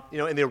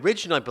 In the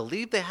original, I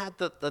believe they had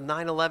the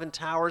 9/11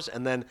 towers.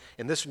 And then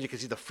in this one, you can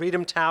see the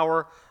Freedom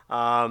Tower.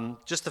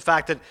 Just the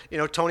fact that,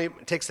 Tony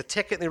takes the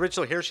ticket in the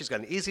original. Here, she's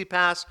got an easy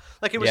pass.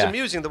 Like, it was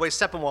amusing the way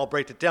Sepinwall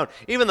break it down.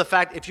 Even the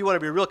fact, if you want to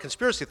be a real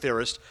conspiracy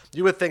theorist,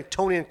 you would think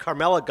Tony and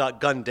Carmela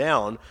got gunned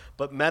down,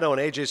 but Meadow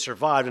and AJ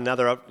survived, and now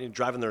they're out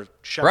driving their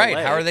Chevrolet. Right.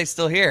 How are they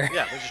still here?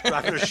 Yeah, they're just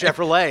driving their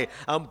Chevrolet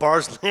out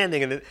Bar's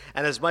Landing. And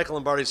as Michael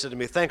Lombardi said to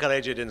me, thank God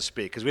AJ didn't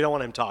speak, because we don't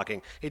want him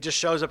talking. He just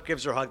shows up,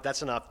 gives her a hug.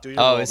 That's enough. Do your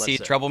role, is he a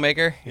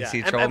troublemaker? Yeah. Is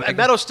he a troublemaker? And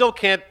Meadow still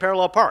can't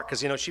parallel park,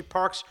 because, she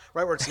parks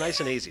right where it's nice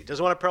and easy.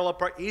 Doesn't want to parallel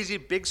park. Easy,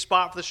 big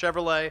spot for the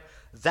Chevrolet.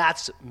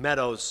 That's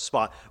Meadows'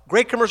 spot.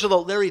 Great commercial,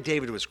 though. Larry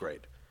David was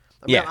great.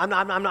 I'm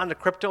not into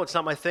crypto. It's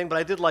not my thing, but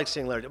I did like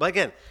seeing Larry. But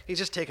again, he's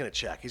just taking a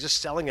check. He's just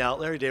selling out.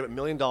 Larry David, $1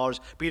 million,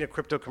 being a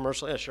crypto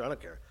commercial. Yeah, sure, I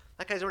don't care.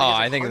 That guy's already.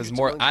 I think it was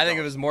more. I think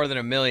it was more than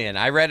 $1 million.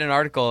 I read an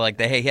article like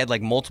that. Hey, he had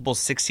like multiple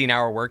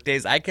 16-hour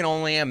workdays. I can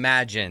only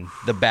imagine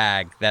the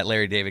bag that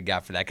Larry David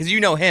got for that, because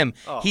him.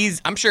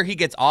 I'm sure he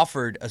gets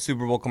offered a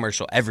Super Bowl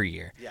commercial every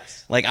year.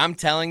 Yes. Like, I'm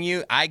telling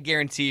you, I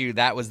guarantee you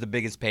that was the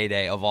biggest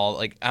payday of all.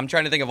 Like, I'm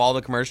trying to think of all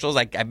the commercials.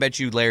 Like, I bet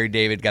you Larry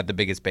David got the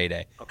biggest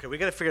payday. Okay, we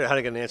got to figure out how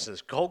to get an answer to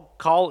this.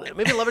 Call.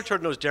 Maybe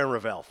Levitard knows Darren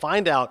Ravel.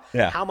 Find out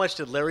how much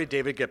did Larry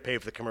David get paid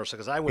for the commercial?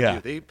 Because I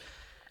would do.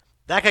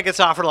 That guy gets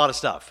offered a lot of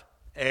stuff.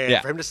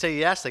 And for him to say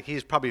yes, like,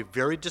 he's probably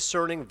very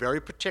discerning, very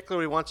particular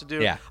what he wants to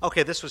do. Yeah.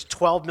 Okay, this was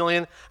 $12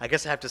 million. I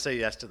guess I have to say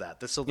yes to that.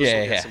 This will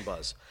get some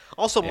buzz.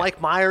 Also, Mike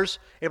Myers,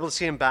 able to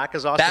see him back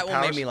as Austin Powers. That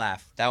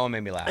one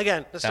made me laugh.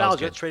 Again,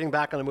 nostalgia, trading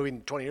back on a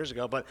movie 20 years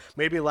ago, but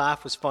made me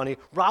laugh, was funny.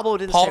 Roblo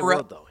didn't say a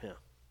word, though. Yeah.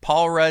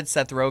 Paul Rudd,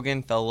 Seth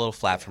Rogen fell a little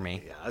flat for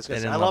me. Yeah, I was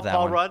gonna say, I love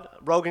Paul Rudd,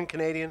 Rogen,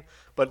 Canadian,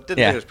 but didn't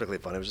think it was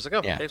particularly funny. It was just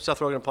like, okay, Seth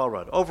Rogen and Paul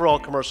Rudd. Overall,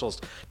 commercials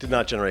did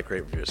not generate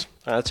great reviews.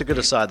 That's a good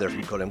aside there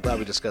from Cody. I'm glad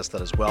we discussed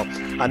that as well.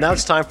 Now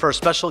it's time for our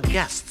special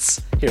guests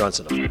here on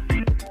Cinephile.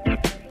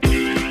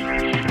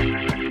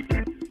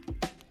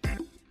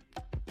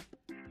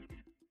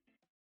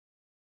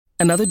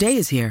 Another day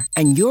is here,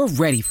 and you're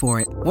ready for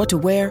it. What to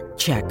wear?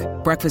 Check.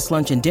 Breakfast,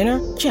 lunch, and dinner?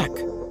 Check.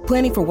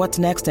 Planning for what's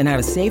next and how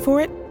to save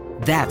for it?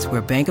 That's where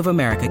Bank of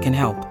America can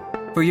help.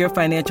 For your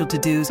financial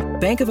to-dos,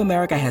 Bank of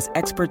America has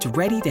experts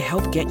ready to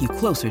help get you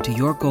closer to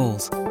your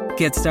goals.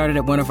 Get started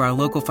at one of our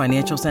local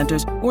financial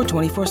centers or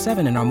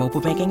 24/7 in our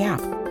mobile banking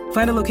app.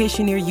 Find a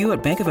location near you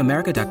at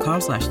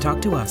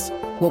bankofamerica.com/talktous.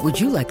 What would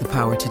you like the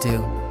power to do?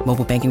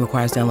 Mobile banking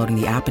requires downloading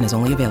the app and is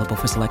only available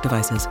for select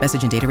devices.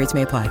 Message and data rates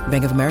may apply.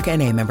 Bank of America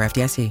N.A., member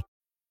FDIC.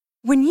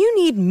 When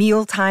you need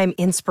mealtime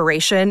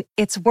inspiration,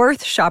 it's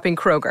worth shopping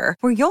Kroger,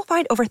 where you'll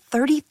find over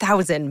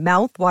 30,000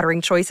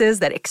 mouth-watering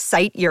choices that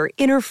excite your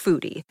inner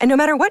foodie. And no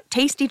matter what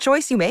tasty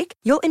choice you make,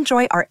 you'll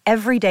enjoy our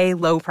everyday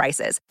low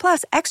prices,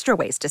 plus extra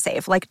ways to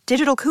save, like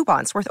digital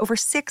coupons worth over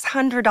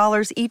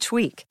 $600 each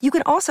week. You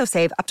can also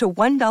save up to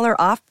 $1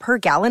 off per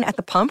gallon at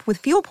the pump with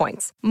fuel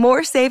points.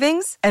 More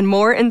savings and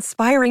more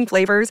inspiring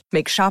flavors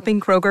make shopping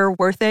Kroger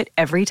worth it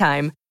every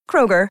time.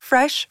 Kroger,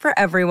 fresh for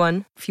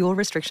everyone. Fuel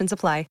restrictions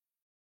apply.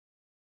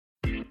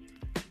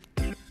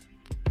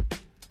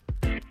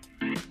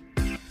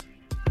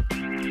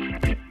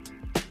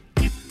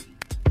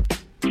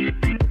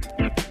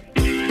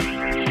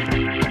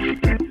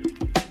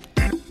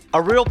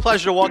 A real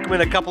pleasure to welcome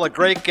in a couple of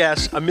great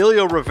guests,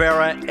 Emilio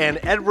Rivera and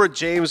Edward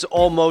James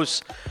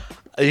Olmos.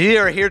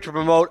 Here to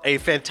promote a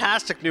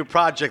fantastic new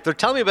project. They're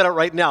telling me about it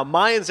right now.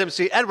 Mayans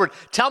MC. Edward,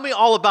 tell me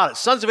all about it.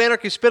 Sons of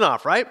Anarchy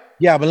spinoff, right?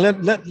 Yeah, but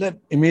let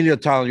Emilio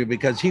tell you,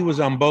 because he was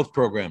on both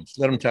programs.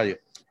 Let him tell you.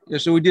 Yeah,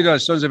 so we did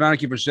Sons of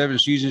Anarchy for 7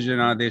 seasons,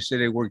 and they said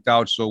it worked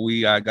out. So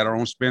we got our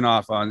own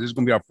spinoff. This is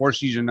going to be our 4th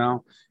season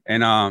now.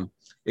 And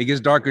it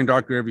gets darker and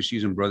darker every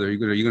season, brother.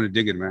 You're gonna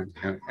dig it, man.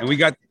 And we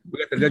got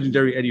the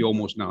legendary Eddie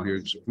Olmos now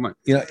here. So come on.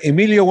 You know,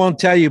 Emilio won't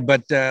tell you,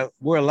 but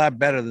we're a lot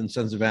better than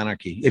Sons of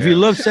Anarchy. If you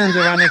love Sons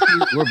of Anarchy,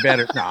 we're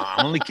better. No,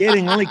 I'm only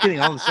kidding. All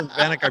the Sons of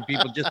Anarchy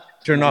people just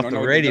turn off the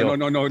radio.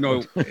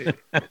 No.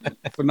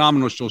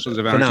 Phenomenal show, Sons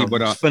of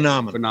Anarchy.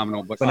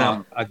 Phenomenal. But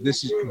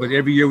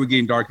every year we're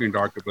getting darker and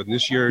darker. But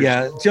this year,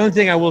 it's the only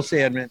thing I will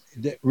say, Edmund.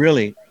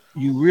 Really,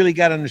 you really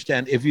got to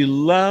understand. If you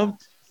love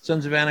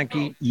Sons of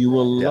Anarchy, you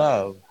will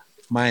love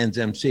Mayans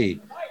MC.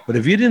 But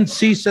if you didn't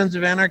see Sons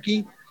of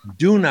Anarchy,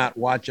 do not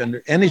watch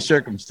under any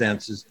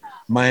circumstances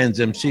Mayans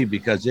MC,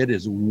 because it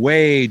is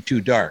way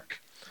too dark.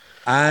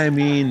 I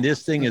mean,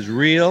 this thing is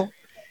real.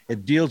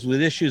 It deals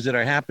with issues that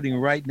are happening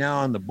right now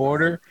on the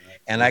border.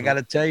 And I got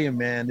to tell you,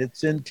 man,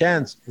 it's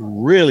intense,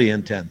 really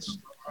intense.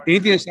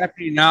 Anything that's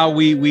happening now,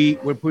 we're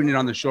putting it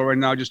on the show right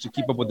now just to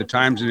keep up with the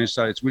times, and it's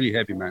really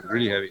heavy, man,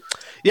 really heavy.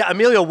 Yeah,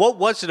 Emilio, what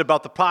was it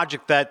about the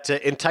project that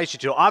enticed you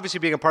to? Obviously,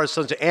 being a part of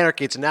Sons of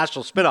Anarchy, it's a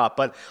national spinoff,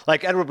 but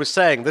like Edward was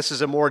saying, this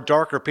is a more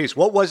darker piece.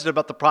 What was it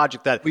about the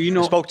project that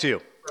spoke to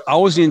you? I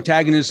was the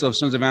antagonist of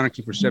Sons of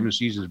Anarchy for 7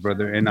 seasons,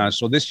 brother, and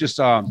so this just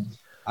how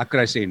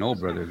could I say no,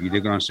 brother? You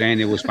dig what I'm saying?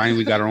 It was fine.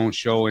 We got our own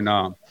show,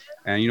 and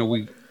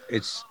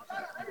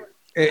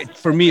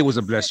for me, it was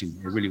a blessing.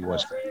 It really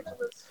was.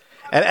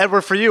 And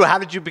Edward, for you, how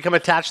did you become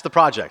attached to the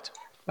project?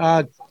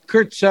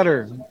 Kurt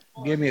Sutter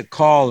gave me a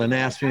call and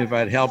asked me if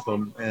I'd help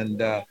him.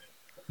 And,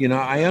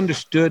 I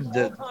understood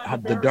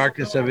the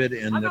darkness of it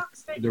and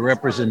the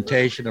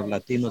representation of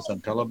Latinos on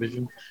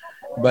television.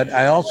 But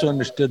I also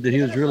understood that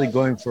he was really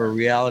going for a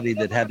reality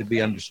that had to be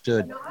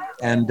understood.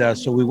 And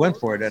so we went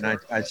for it. And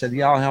I said,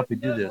 I'll help you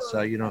do this.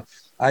 The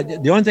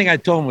only thing I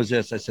told him was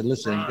this. I said,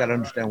 listen, you got to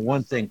understand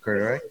one thing,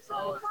 Kurt, all right?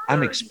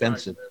 I'm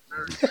expensive.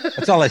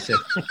 That's all I said.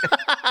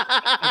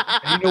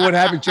 And you know what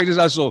happened? Check this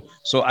out.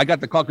 So I got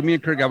the call. Me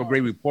and Kirk have a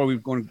great rapport. We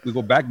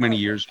go back many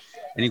years.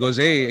 And he goes,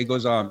 I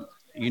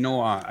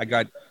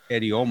got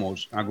Eddie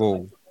Olmos. I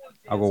go,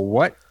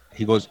 what?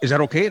 He goes, is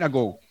that okay? And I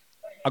go,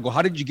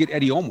 how did you get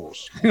Eddie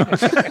Olmos?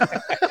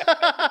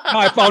 Now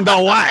I found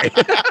out why.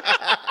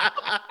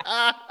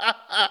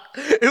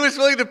 It was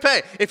willing to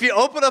pay. If you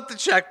open up the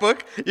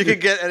checkbook, you can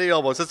get Eddie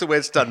Olmos. That's the way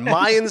it's done.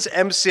 Mayans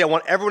MC. I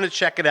want everyone to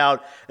check it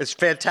out. It's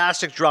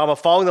fantastic drama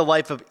following the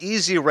life of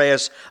Easy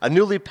Reyes, a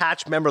newly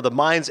patched member of the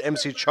Mayans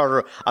MC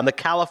charter on the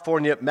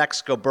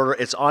California-Mexico border.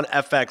 It's on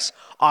FX.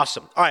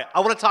 Awesome. All right, I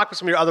want to talk about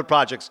some of your other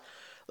projects.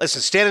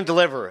 Listen, Stand and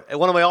Deliver,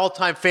 one of my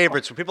all-time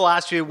favorites. When people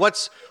ask you,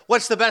 what's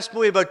the best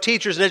movie about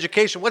teachers and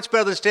education? What's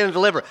better than Stand and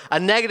Deliver?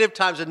 A negative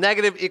times a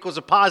negative equals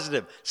a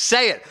positive.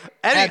 Say it.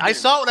 Eddie, I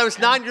saw it when I was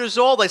 9 years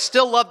old. I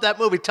still love that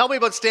movie. Tell me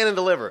about Stand and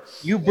Deliver.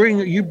 You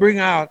bring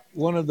out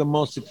one of the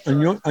most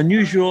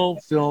unusual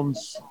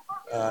films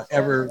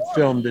ever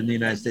filmed in the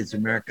United States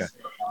of America.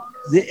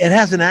 It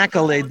has an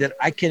accolade that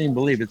I can't even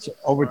believe. It's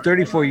over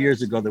 34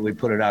 years ago that we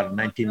put it out in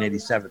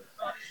 1987.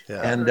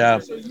 Yeah. And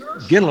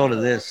get a load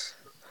of this.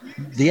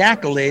 The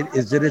accolade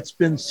is that it's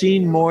been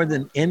seen more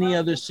than any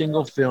other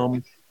single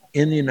film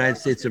in the United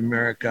States of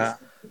America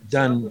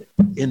done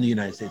in the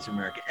United States of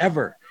America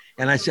ever.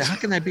 And I said, how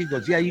can that be? He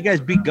goes, yeah, you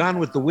guys beat Gone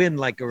with the Wind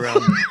like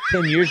around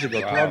 10 years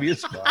ago, 12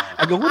 years ago.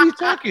 I go, what are you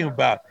talking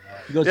about?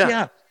 He goes,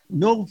 yeah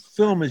no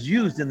film is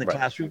used in the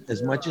classroom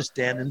as much as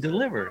Stand and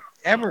Deliver,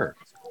 ever.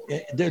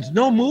 There's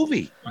no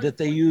movie that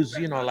they use,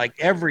 like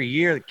every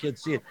year the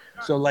kids see it.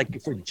 So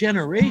like for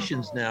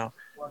generations now,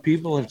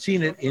 people have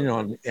seen it,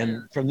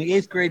 and from the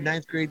 8th grade,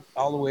 9th grade,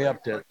 all the way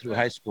up to through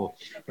high school.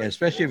 And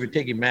especially if you're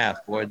taking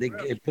math, boy, they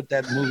put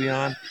that movie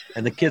on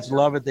and the kids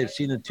love it. They've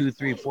seen it 2,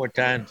 3, 4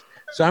 times.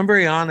 So I'm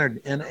very honored.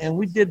 And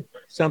we did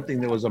something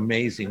that was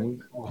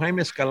amazing.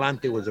 Jaime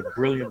Escalante was a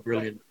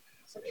brilliant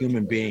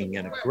human being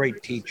and a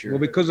great teacher. Well,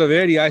 because of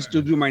Eddie, I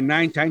still do my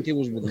 9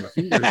 timetables with my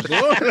fingers.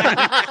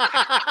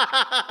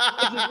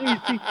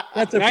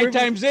 That's 9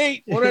 times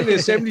 8. What are they?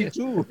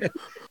 72.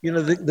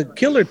 The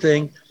killer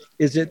thing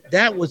is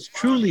that was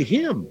truly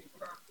him.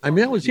 I mean,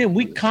 that was him.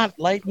 We caught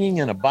lightning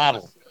in a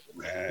bottle.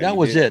 That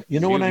was it. You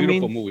know what I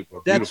mean? Movie,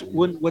 that's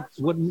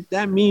what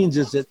that means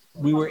is that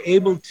we were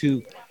able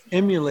to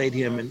emulate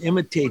him and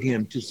imitate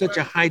him to such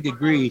a high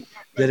degree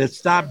that it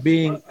stopped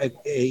being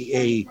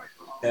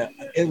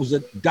it was a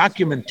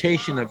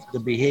documentation of the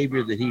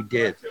behavior that he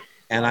did.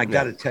 And I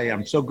got to tell you,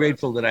 I'm so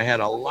grateful that I had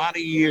a lot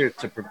of years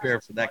to prepare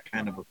for that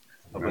kind of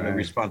a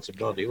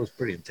responsibility. It was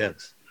pretty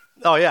intense.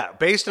 Oh, yeah.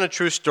 Based on a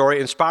true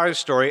story, inspiring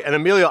story. And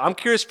Emilio, I'm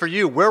curious for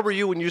you. Where were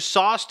you when you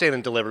saw Stand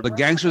and Deliver? The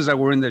gangsters that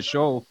were in the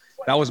show,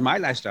 that was my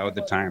lifestyle at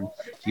the time.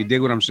 You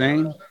dig what I'm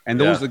saying?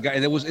 And those the guy.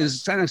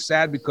 It's kind of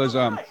sad because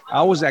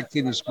I was that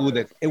kid in school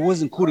that it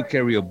wasn't cool to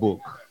carry a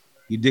book.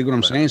 You dig what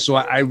I'm saying? So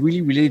I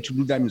really related to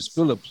Lou Diamond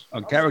Phillips,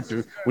 a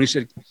character, when he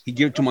said he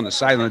gave it to him on the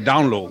side, on the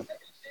down low.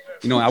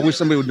 I wish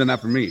somebody would have done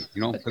that for me,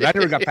 because I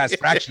never got past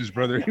fractions,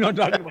 brother. You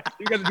guys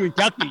are doing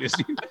calculus.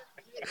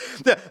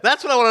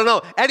 That's what I want to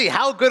know. Eddie,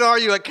 how good are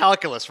you at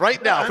calculus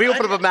right now? If we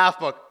open up a math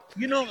book.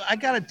 I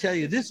got to tell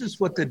you, this is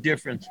what the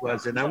difference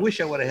was. And I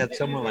wish I would have had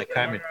someone like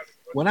Jaime.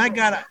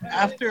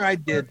 After I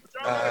did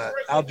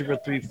Algebra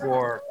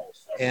 3-4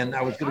 and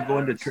I was going to go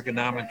into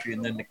trigonometry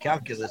and then the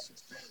calculus.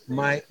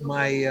 My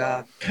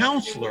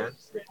counselor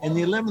in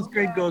the 11th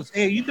grade goes,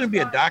 "Hey, are you going to be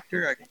a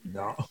doctor?" I go,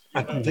 "No,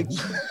 I don't think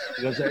so."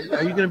 He goes,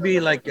 "Are you going to be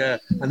like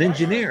an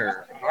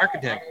engineer,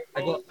 architect?"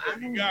 I go,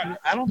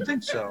 I don't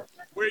think so."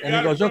 And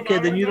he goes, "Okay,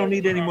 then you don't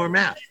need any more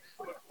math.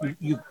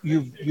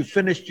 You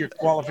finished your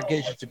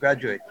qualifications to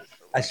graduate."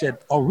 I said,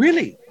 "Oh,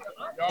 really?"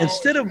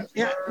 Instead of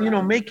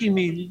making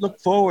me look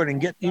forward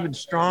and get even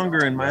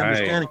stronger in my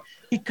understanding,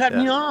 he cut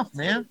me off,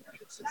 man.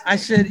 I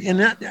said,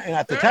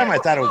 at the time I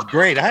thought it was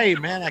great. Hey,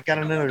 man, I got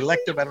another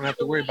elective. I don't have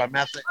to worry about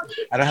math.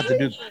 I don't have to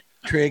do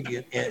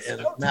trig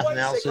and math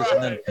analysis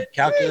and then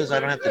calculus. I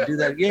don't have to do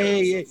that.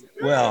 Yeah.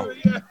 Well,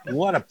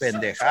 what a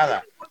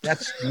pendejada.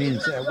 That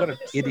means what an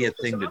idiot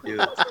thing to do.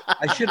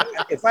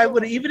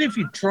 Even if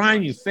you try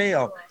and you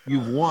fail,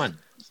 you've won.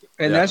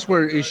 And that's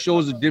where it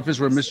shows the difference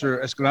where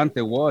Mr.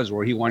 Escalante was,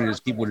 where he wanted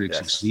his people to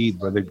succeed,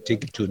 brother, to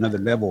take it to another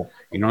level.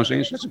 You know what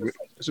I'm saying? So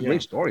that's a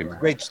great story, man.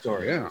 Great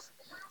story. Yeah.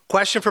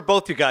 Question for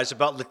both you guys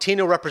about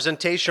Latino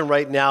representation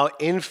right now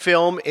in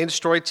film, in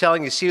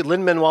storytelling. You see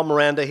Lin-Manuel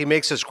Miranda, he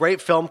makes this great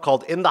film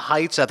called In the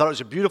Heights. I thought it was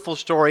a beautiful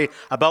story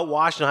about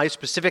Washington Heights,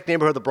 specific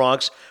neighborhood of the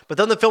Bronx. But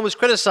then the film was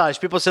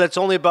criticized. People said it's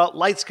only about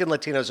light-skinned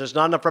Latinos. There's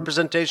not enough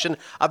representation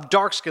of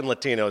dark-skinned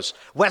Latinos.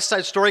 West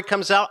Side Story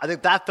comes out. I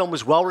think that film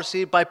was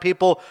well-received by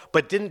people,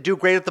 but didn't do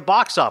great at the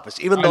box office.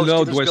 Even though I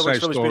love West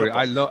Side Story.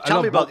 I love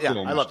both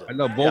films. I loved it. I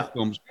love both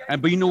films.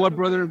 But you know what,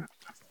 brother?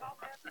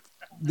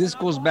 This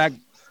goes back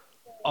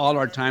all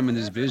our time in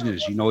this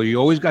business. You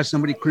always got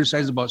somebody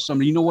criticized about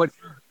something. You know what?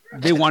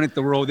 They wanted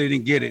the role, they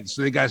didn't get it,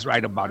 so they got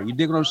right about it. You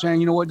dig what I'm saying?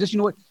 You know what?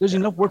 There's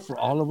enough work for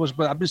all of us.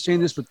 But I've been saying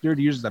this for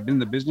 30 years. I've been in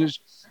the business,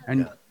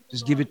 and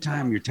just give it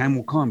time. Your time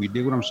will come. You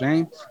dig what I'm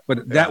saying?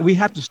 But that we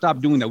have to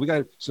stop doing that. We got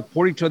to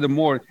support each other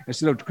more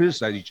instead of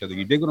criticize each other.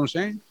 You dig what I'm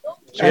saying?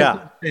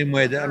 Same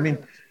way. I mean,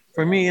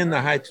 for me, In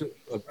the Heights,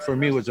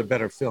 was a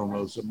better film.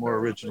 It was a more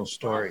original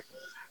story.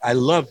 I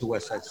loved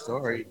West Side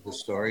Story, the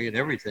story and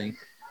everything.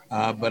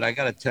 But I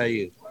got to tell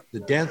you, the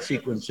dance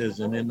sequences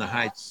and In the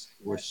Heights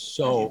were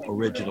so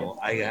original.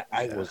 I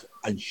was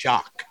in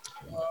shock.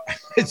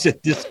 I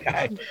said, this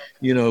guy,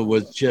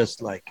 was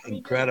just like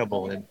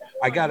incredible. And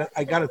I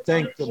gotta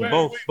thank them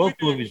both. Both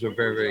movies were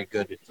very, very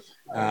good.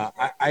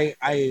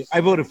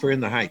 I voted for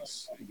In the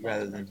Heights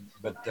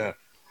but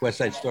West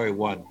Side Story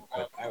won.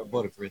 But I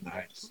voted for In the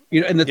Heights.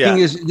 And the thing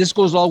is, this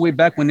goes all the way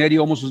back when Eddie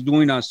almost was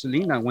doing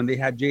Selena, when they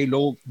had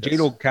J-Lo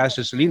cast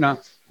as Selena,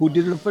 who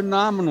did a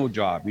phenomenal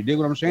job. You dig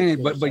what I'm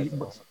saying?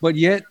 But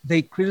yet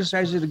they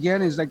criticize it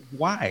again. It's like,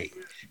 why?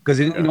 Because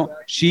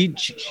she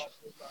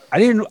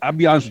I'll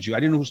be honest with you. I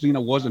didn't know who Selena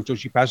was until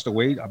she passed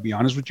away. I'll be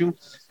honest with you.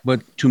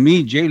 But to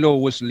me, J-Lo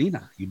was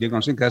Selena. You dig what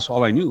I'm saying? That's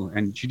all I knew.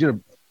 And she did a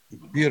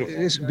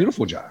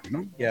beautiful job,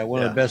 Yeah,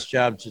 one of the best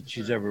jobs that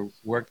she's ever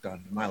worked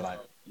on in my life.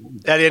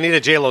 Eddie, I need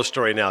a J-Lo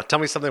story now. Tell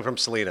me something from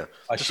Selena.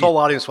 This whole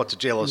audience wants a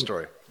J-Lo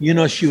story.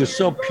 She was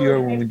so pure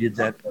when we did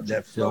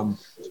that film.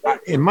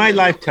 In my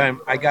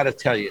lifetime, I got to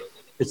tell you,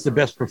 it's the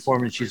best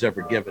performance she's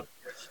ever given.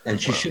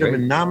 And she should have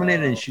been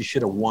nominated and she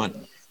should have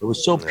won. It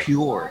was so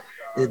pure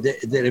that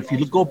if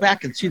you go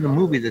back and see the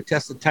movie, The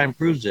Test of Time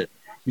proves it.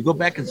 You go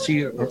back and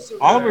see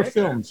all of her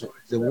films.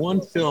 The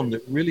one film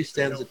that really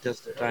stands the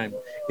test of time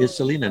is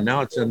Selena.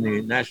 Now it's on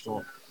the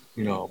National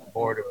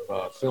board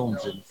of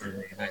films in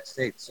the United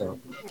States. So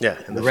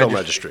in the film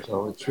registry.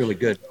 So it's really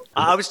good.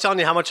 I was telling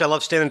you how much I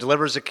loved Stand and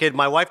Deliver as a kid.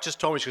 My wife just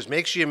told me, she goes,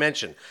 make sure you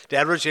mention to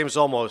Edward James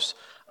Olmos,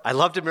 I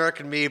loved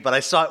American Me, but I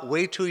saw it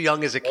way too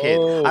young as a kid.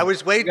 I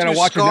was way too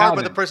scarred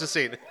by the person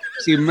scene.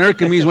 See,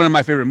 American Me is one of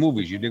my favorite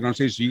movies. You dig what I'm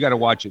saying? So you got to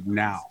watch it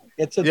now.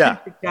 It's a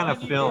different kind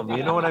of film.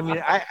 You know what I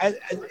mean?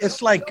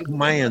 It's like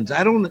Mayans.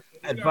 I don't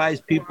advise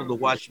people to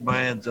watch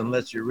Mayans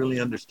unless you're really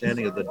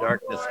understanding of the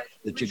darkness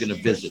that you're going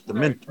to visit, the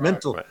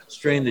mental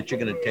strain that you're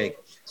going to take.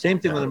 Same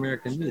thing with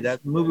American Me.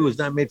 That movie was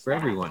not made for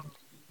everyone.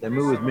 That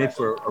movie was made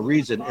for a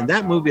reason. And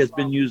that movie has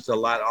been used a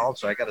lot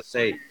also. I got to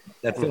say,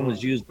 that film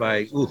was used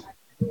by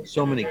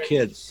so many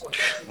kids.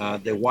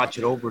 They watch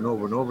it over and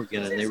over and over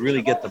again, and they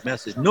really get the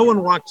message. No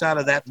one walks out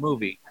of that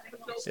movie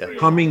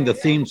humming the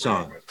theme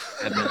song.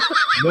 I mean,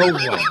 no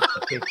one.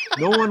 Okay?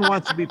 No one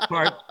wants to be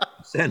part of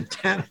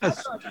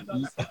Santana's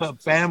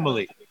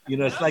family.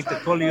 It's like the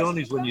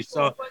Corleones when you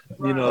saw,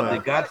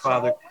 The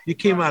Godfather. You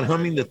came out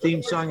humming the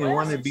theme song and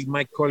wanted to be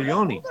Mike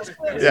Corleone.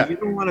 So you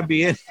don't want to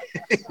be in.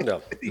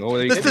 No.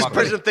 This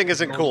prison thing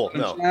isn't cool.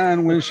 No.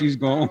 And when she's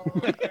gone.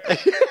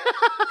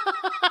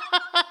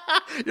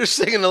 You're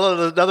singing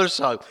another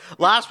song.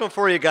 Last one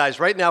for you guys.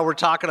 Right now, we're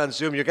talking on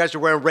Zoom. You guys are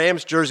wearing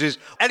Rams jerseys.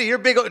 Eddie, you're a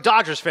big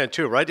Dodgers fan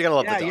too, right? You gotta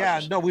love the Dodgers.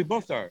 Yeah, no, we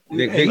both are.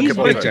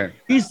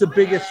 He's the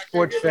biggest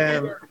sports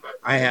fan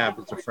I have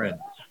as a friend.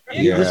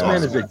 This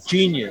man is a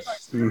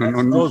genius.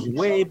 No. Goes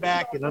way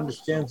back and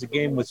understands the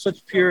game with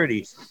such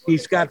purity. He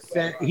has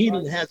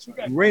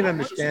great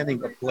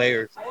understanding of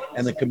players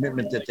and the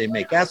commitment that they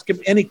make. Ask him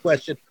any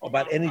question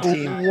about any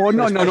team. Oh,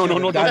 no.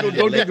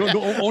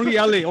 Only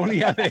LA.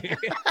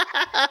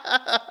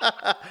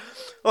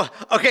 Well,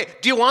 okay,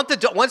 do you want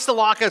once the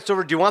lockout's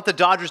over, do you want the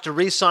Dodgers to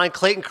re-sign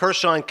Clayton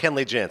Kershaw and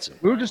Kenley Jansen?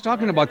 We were just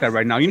talking about that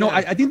right now.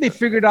 I think they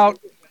figured out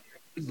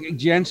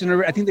Jansen.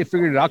 I think they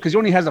figured it out because he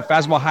only has a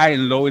fastball high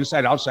and low,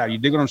 inside, outside. You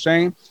dig what I'm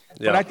saying?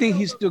 Yeah. But I think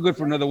he's still good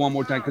for another one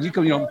more time because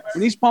when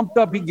he's pumped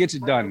up, he gets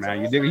it done,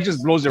 man. You dig? He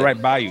just blows it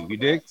right by you. You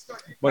dig?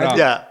 But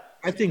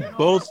I think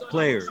both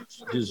players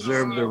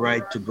deserve the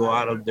right to go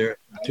out of there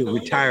to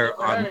retire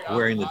on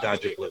wearing the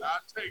Dodger blue.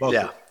 Both.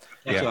 Yeah.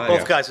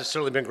 Both guys have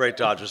certainly been great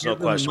Dodgers, no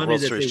question. The money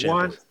that they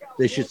want,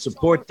 they should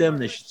support them.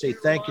 They should say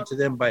thank you to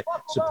them by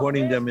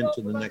supporting them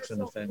into the next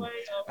NFL.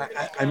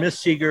 I miss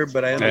Seager,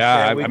 but I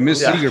understand. I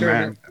miss Seager,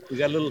 man. We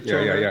got a little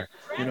Turner. Yeah.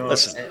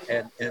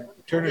 And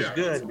Turner's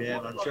good,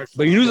 man.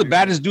 But you know the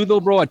baddest dude, though,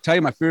 bro? I tell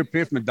you, my favorite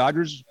player from the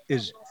Dodgers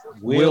is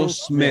Will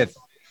Smith.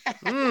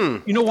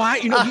 You know why?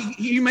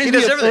 He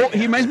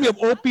reminds me of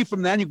Opie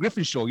from the Andy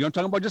Griffin Show. You know what I'm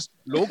talking about? Just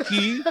low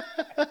key,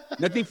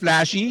 nothing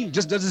flashy.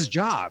 Just does his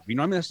job. You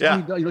know what I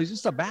mean? He's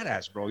just a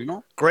badass, bro. You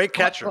know. Great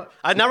catcher.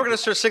 Now we're gonna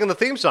start singing the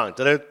theme song.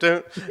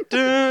 Okay.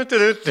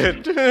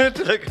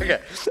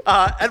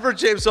 Edward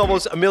James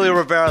Olmos, Emilio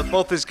Rivera.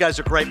 Both these guys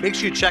are great. Make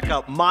sure you check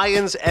out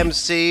Mayans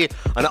MC.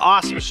 An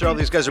awesome show.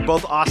 These guys are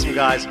both awesome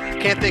guys.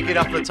 Can't thank you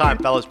enough for the time,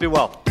 fellas. Be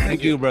well.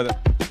 Thank you, brother.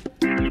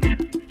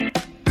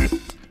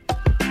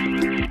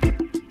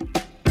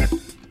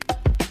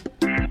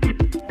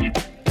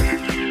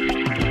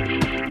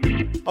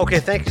 Okay,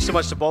 thank you so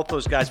much to both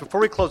those guys. Before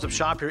we close up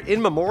shop here,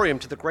 in memoriam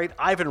to the great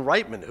Ivan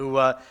Reitman, who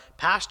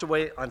passed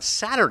away on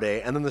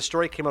Saturday, and then the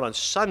story came out on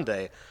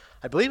Sunday.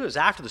 I believe it was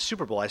after the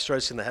Super Bowl I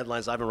started seeing the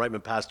headlines, Ivan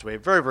Reitman passed away.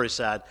 Very, very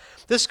sad.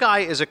 This guy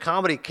is a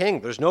comedy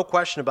king. There's no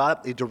question about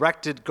it. He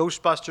directed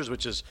Ghostbusters,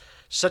 which is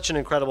such an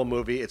incredible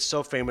movie. It's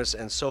so famous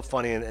and so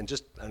funny and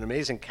just an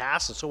amazing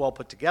cast and so well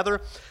put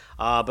together.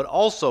 But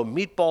also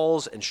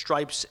Meatballs and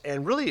Stripes,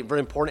 and really very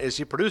important is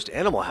he produced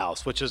Animal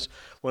House, which is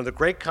one of the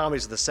great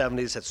comedies of the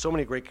 70s, had so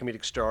many great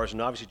comedic stars,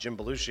 and obviously Jim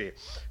Belushi,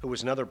 who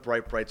was another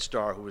bright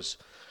star who was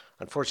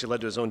unfortunately led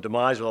to his own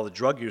demise with all the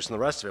drug use and the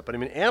rest of it. But I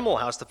mean, Animal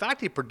House, the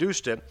fact he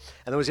produced it and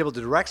then was able to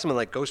direct something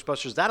like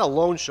Ghostbusters, that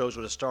alone shows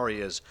what a star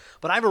he is.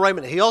 But Ivan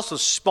Reitman, he also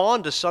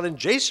spawned a son in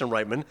Jason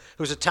Reitman,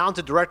 who's a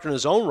talented director in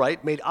his own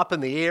right, made Up in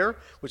the Air,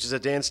 which is a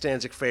Dan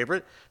Stanzik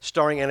favorite,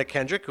 starring Anna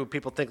Kendrick, who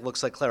people think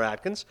looks like Claire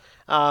Atkins.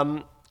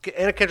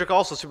 Anna Kendrick,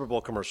 also Super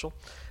Bowl commercial.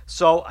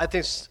 So I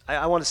think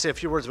I want to say a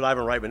few words about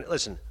Ivan Reitman.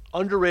 Listen,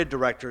 underrated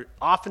director.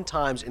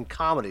 Oftentimes in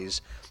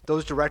comedies,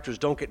 those directors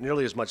don't get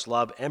nearly as much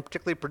love, and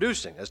particularly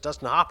producing. As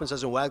Dustin Hoffman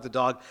says in Wag the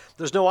Dog,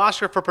 there's no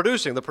Oscar for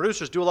producing. The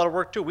producers do a lot of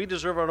work too. We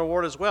deserve an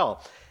award as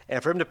well.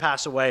 And for him to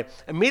pass away,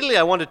 immediately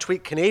I wanted to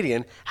tweet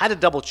Canadian, had to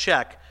double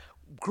check.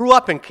 Grew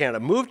up in Canada,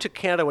 moved to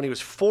Canada when he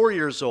was 4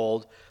 years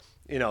old.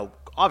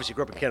 Obviously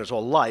grew up in Canada his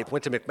whole life,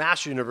 went to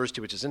McMaster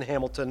University, which is in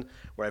Hamilton,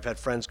 where I've had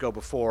friends go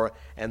before,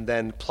 and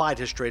then plied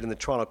his trade in the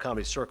Toronto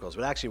comedy circles,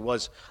 but actually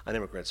was an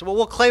immigrant. So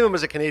we'll claim him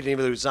as a Canadian, even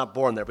though he was not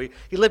born there, but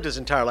he lived his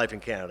entire life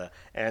in Canada.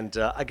 And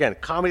again,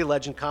 comedy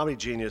legend, comedy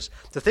genius.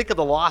 To think of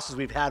the losses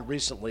we've had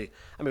recently,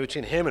 I mean,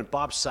 between him and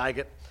Bob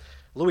Saget,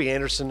 Louis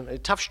Anderson, a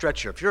tough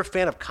stretch here. If you're a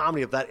fan of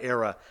comedy of that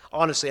era,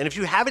 honestly, and if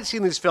you haven't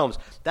seen these films,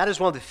 that is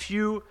one of the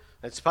few.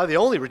 It's probably the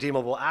only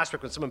redeemable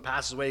aspect when someone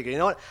passes away. You go, you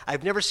know what?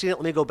 I've never seen it.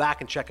 Let me go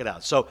back and check it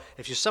out. So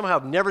if you somehow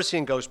have never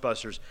seen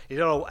Ghostbusters, you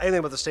don't know anything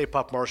about the Stay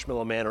Puft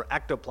Marshmallow Man or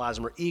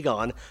Ectoplasm or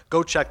Egon,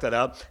 go check that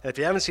out. And if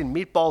you haven't seen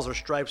Meatballs or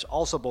Stripes,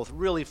 also both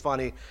really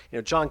funny.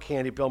 John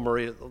Candy, Bill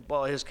Murray,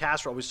 well, his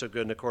cast are always so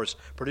good. And of course,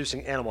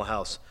 producing Animal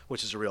House,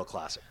 which is a real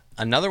classic.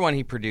 Another one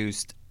he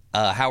produced,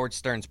 Howard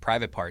Stern's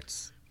Private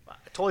Parts. I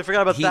totally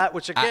forgot about that,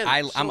 which again,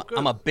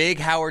 I'm a big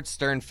Howard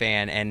Stern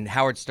fan, and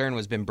Howard Stern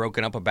has been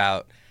broken up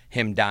about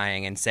him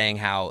dying and saying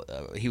how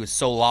he was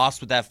so lost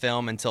with that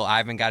film until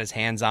Ivan got his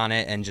hands on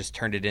it and just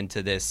turned it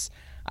into this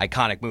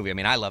iconic movie. I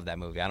mean, I love that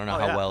movie. I don't know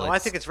how well I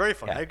think it's very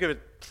fun. I give it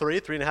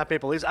 3.5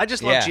 Maple Leaves. I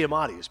just love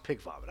Giamatti as Pig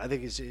Vomit. I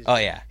think he's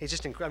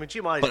just incredible. I mean,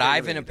 Giamatti. But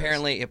Ivan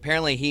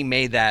apparently he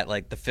made that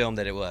like the film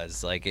that it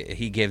was. Like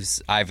he gives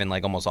Ivan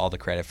like almost all the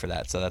credit for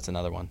that. So that's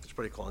another one. It's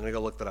pretty cool. I'm gonna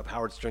go look that up.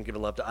 Howard Stern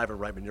giving love to Ivan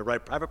Reitman. You're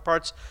right. Private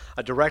Parts,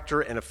 a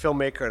director and a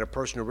filmmaker and a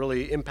person who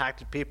really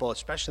impacted people,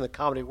 especially in the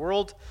comedy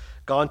world.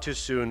 Gone too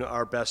soon.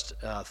 Our best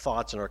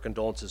thoughts and our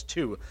condolences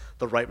to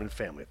the Reitman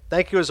family.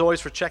 Thank you, as always,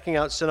 for checking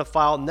out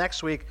Cinephile.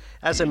 Next week,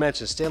 as I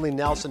mentioned, Stanley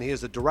Nelson. He is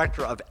the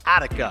director of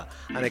Attica,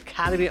 an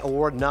Academy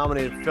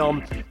Award-nominated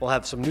film. We'll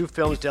have some new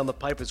films down the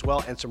pipe as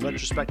well, and some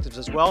retrospectives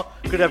as well.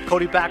 Good to have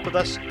Cody back with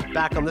us,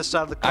 back on this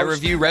side of the coast. I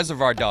review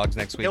Reservoir Dogs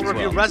next week. He'll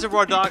review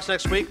Reservoir Dogs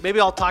next week. Maybe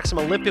I'll talk some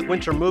Olympic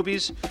winter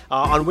movies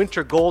on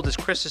Winter Gold, as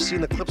Chris has seen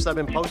the clips that I've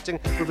been posting.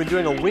 We've been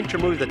doing a winter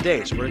movie of the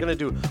day, so we're going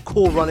to do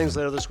Cool Runnings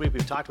later this week.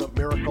 We've talked about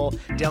Miracle,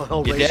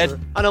 Downhill Racer,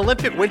 an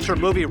Olympic winter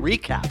movie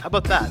recap. How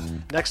about that?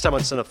 Next time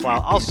on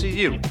Cinephile, I'll see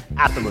you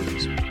at the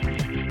movies.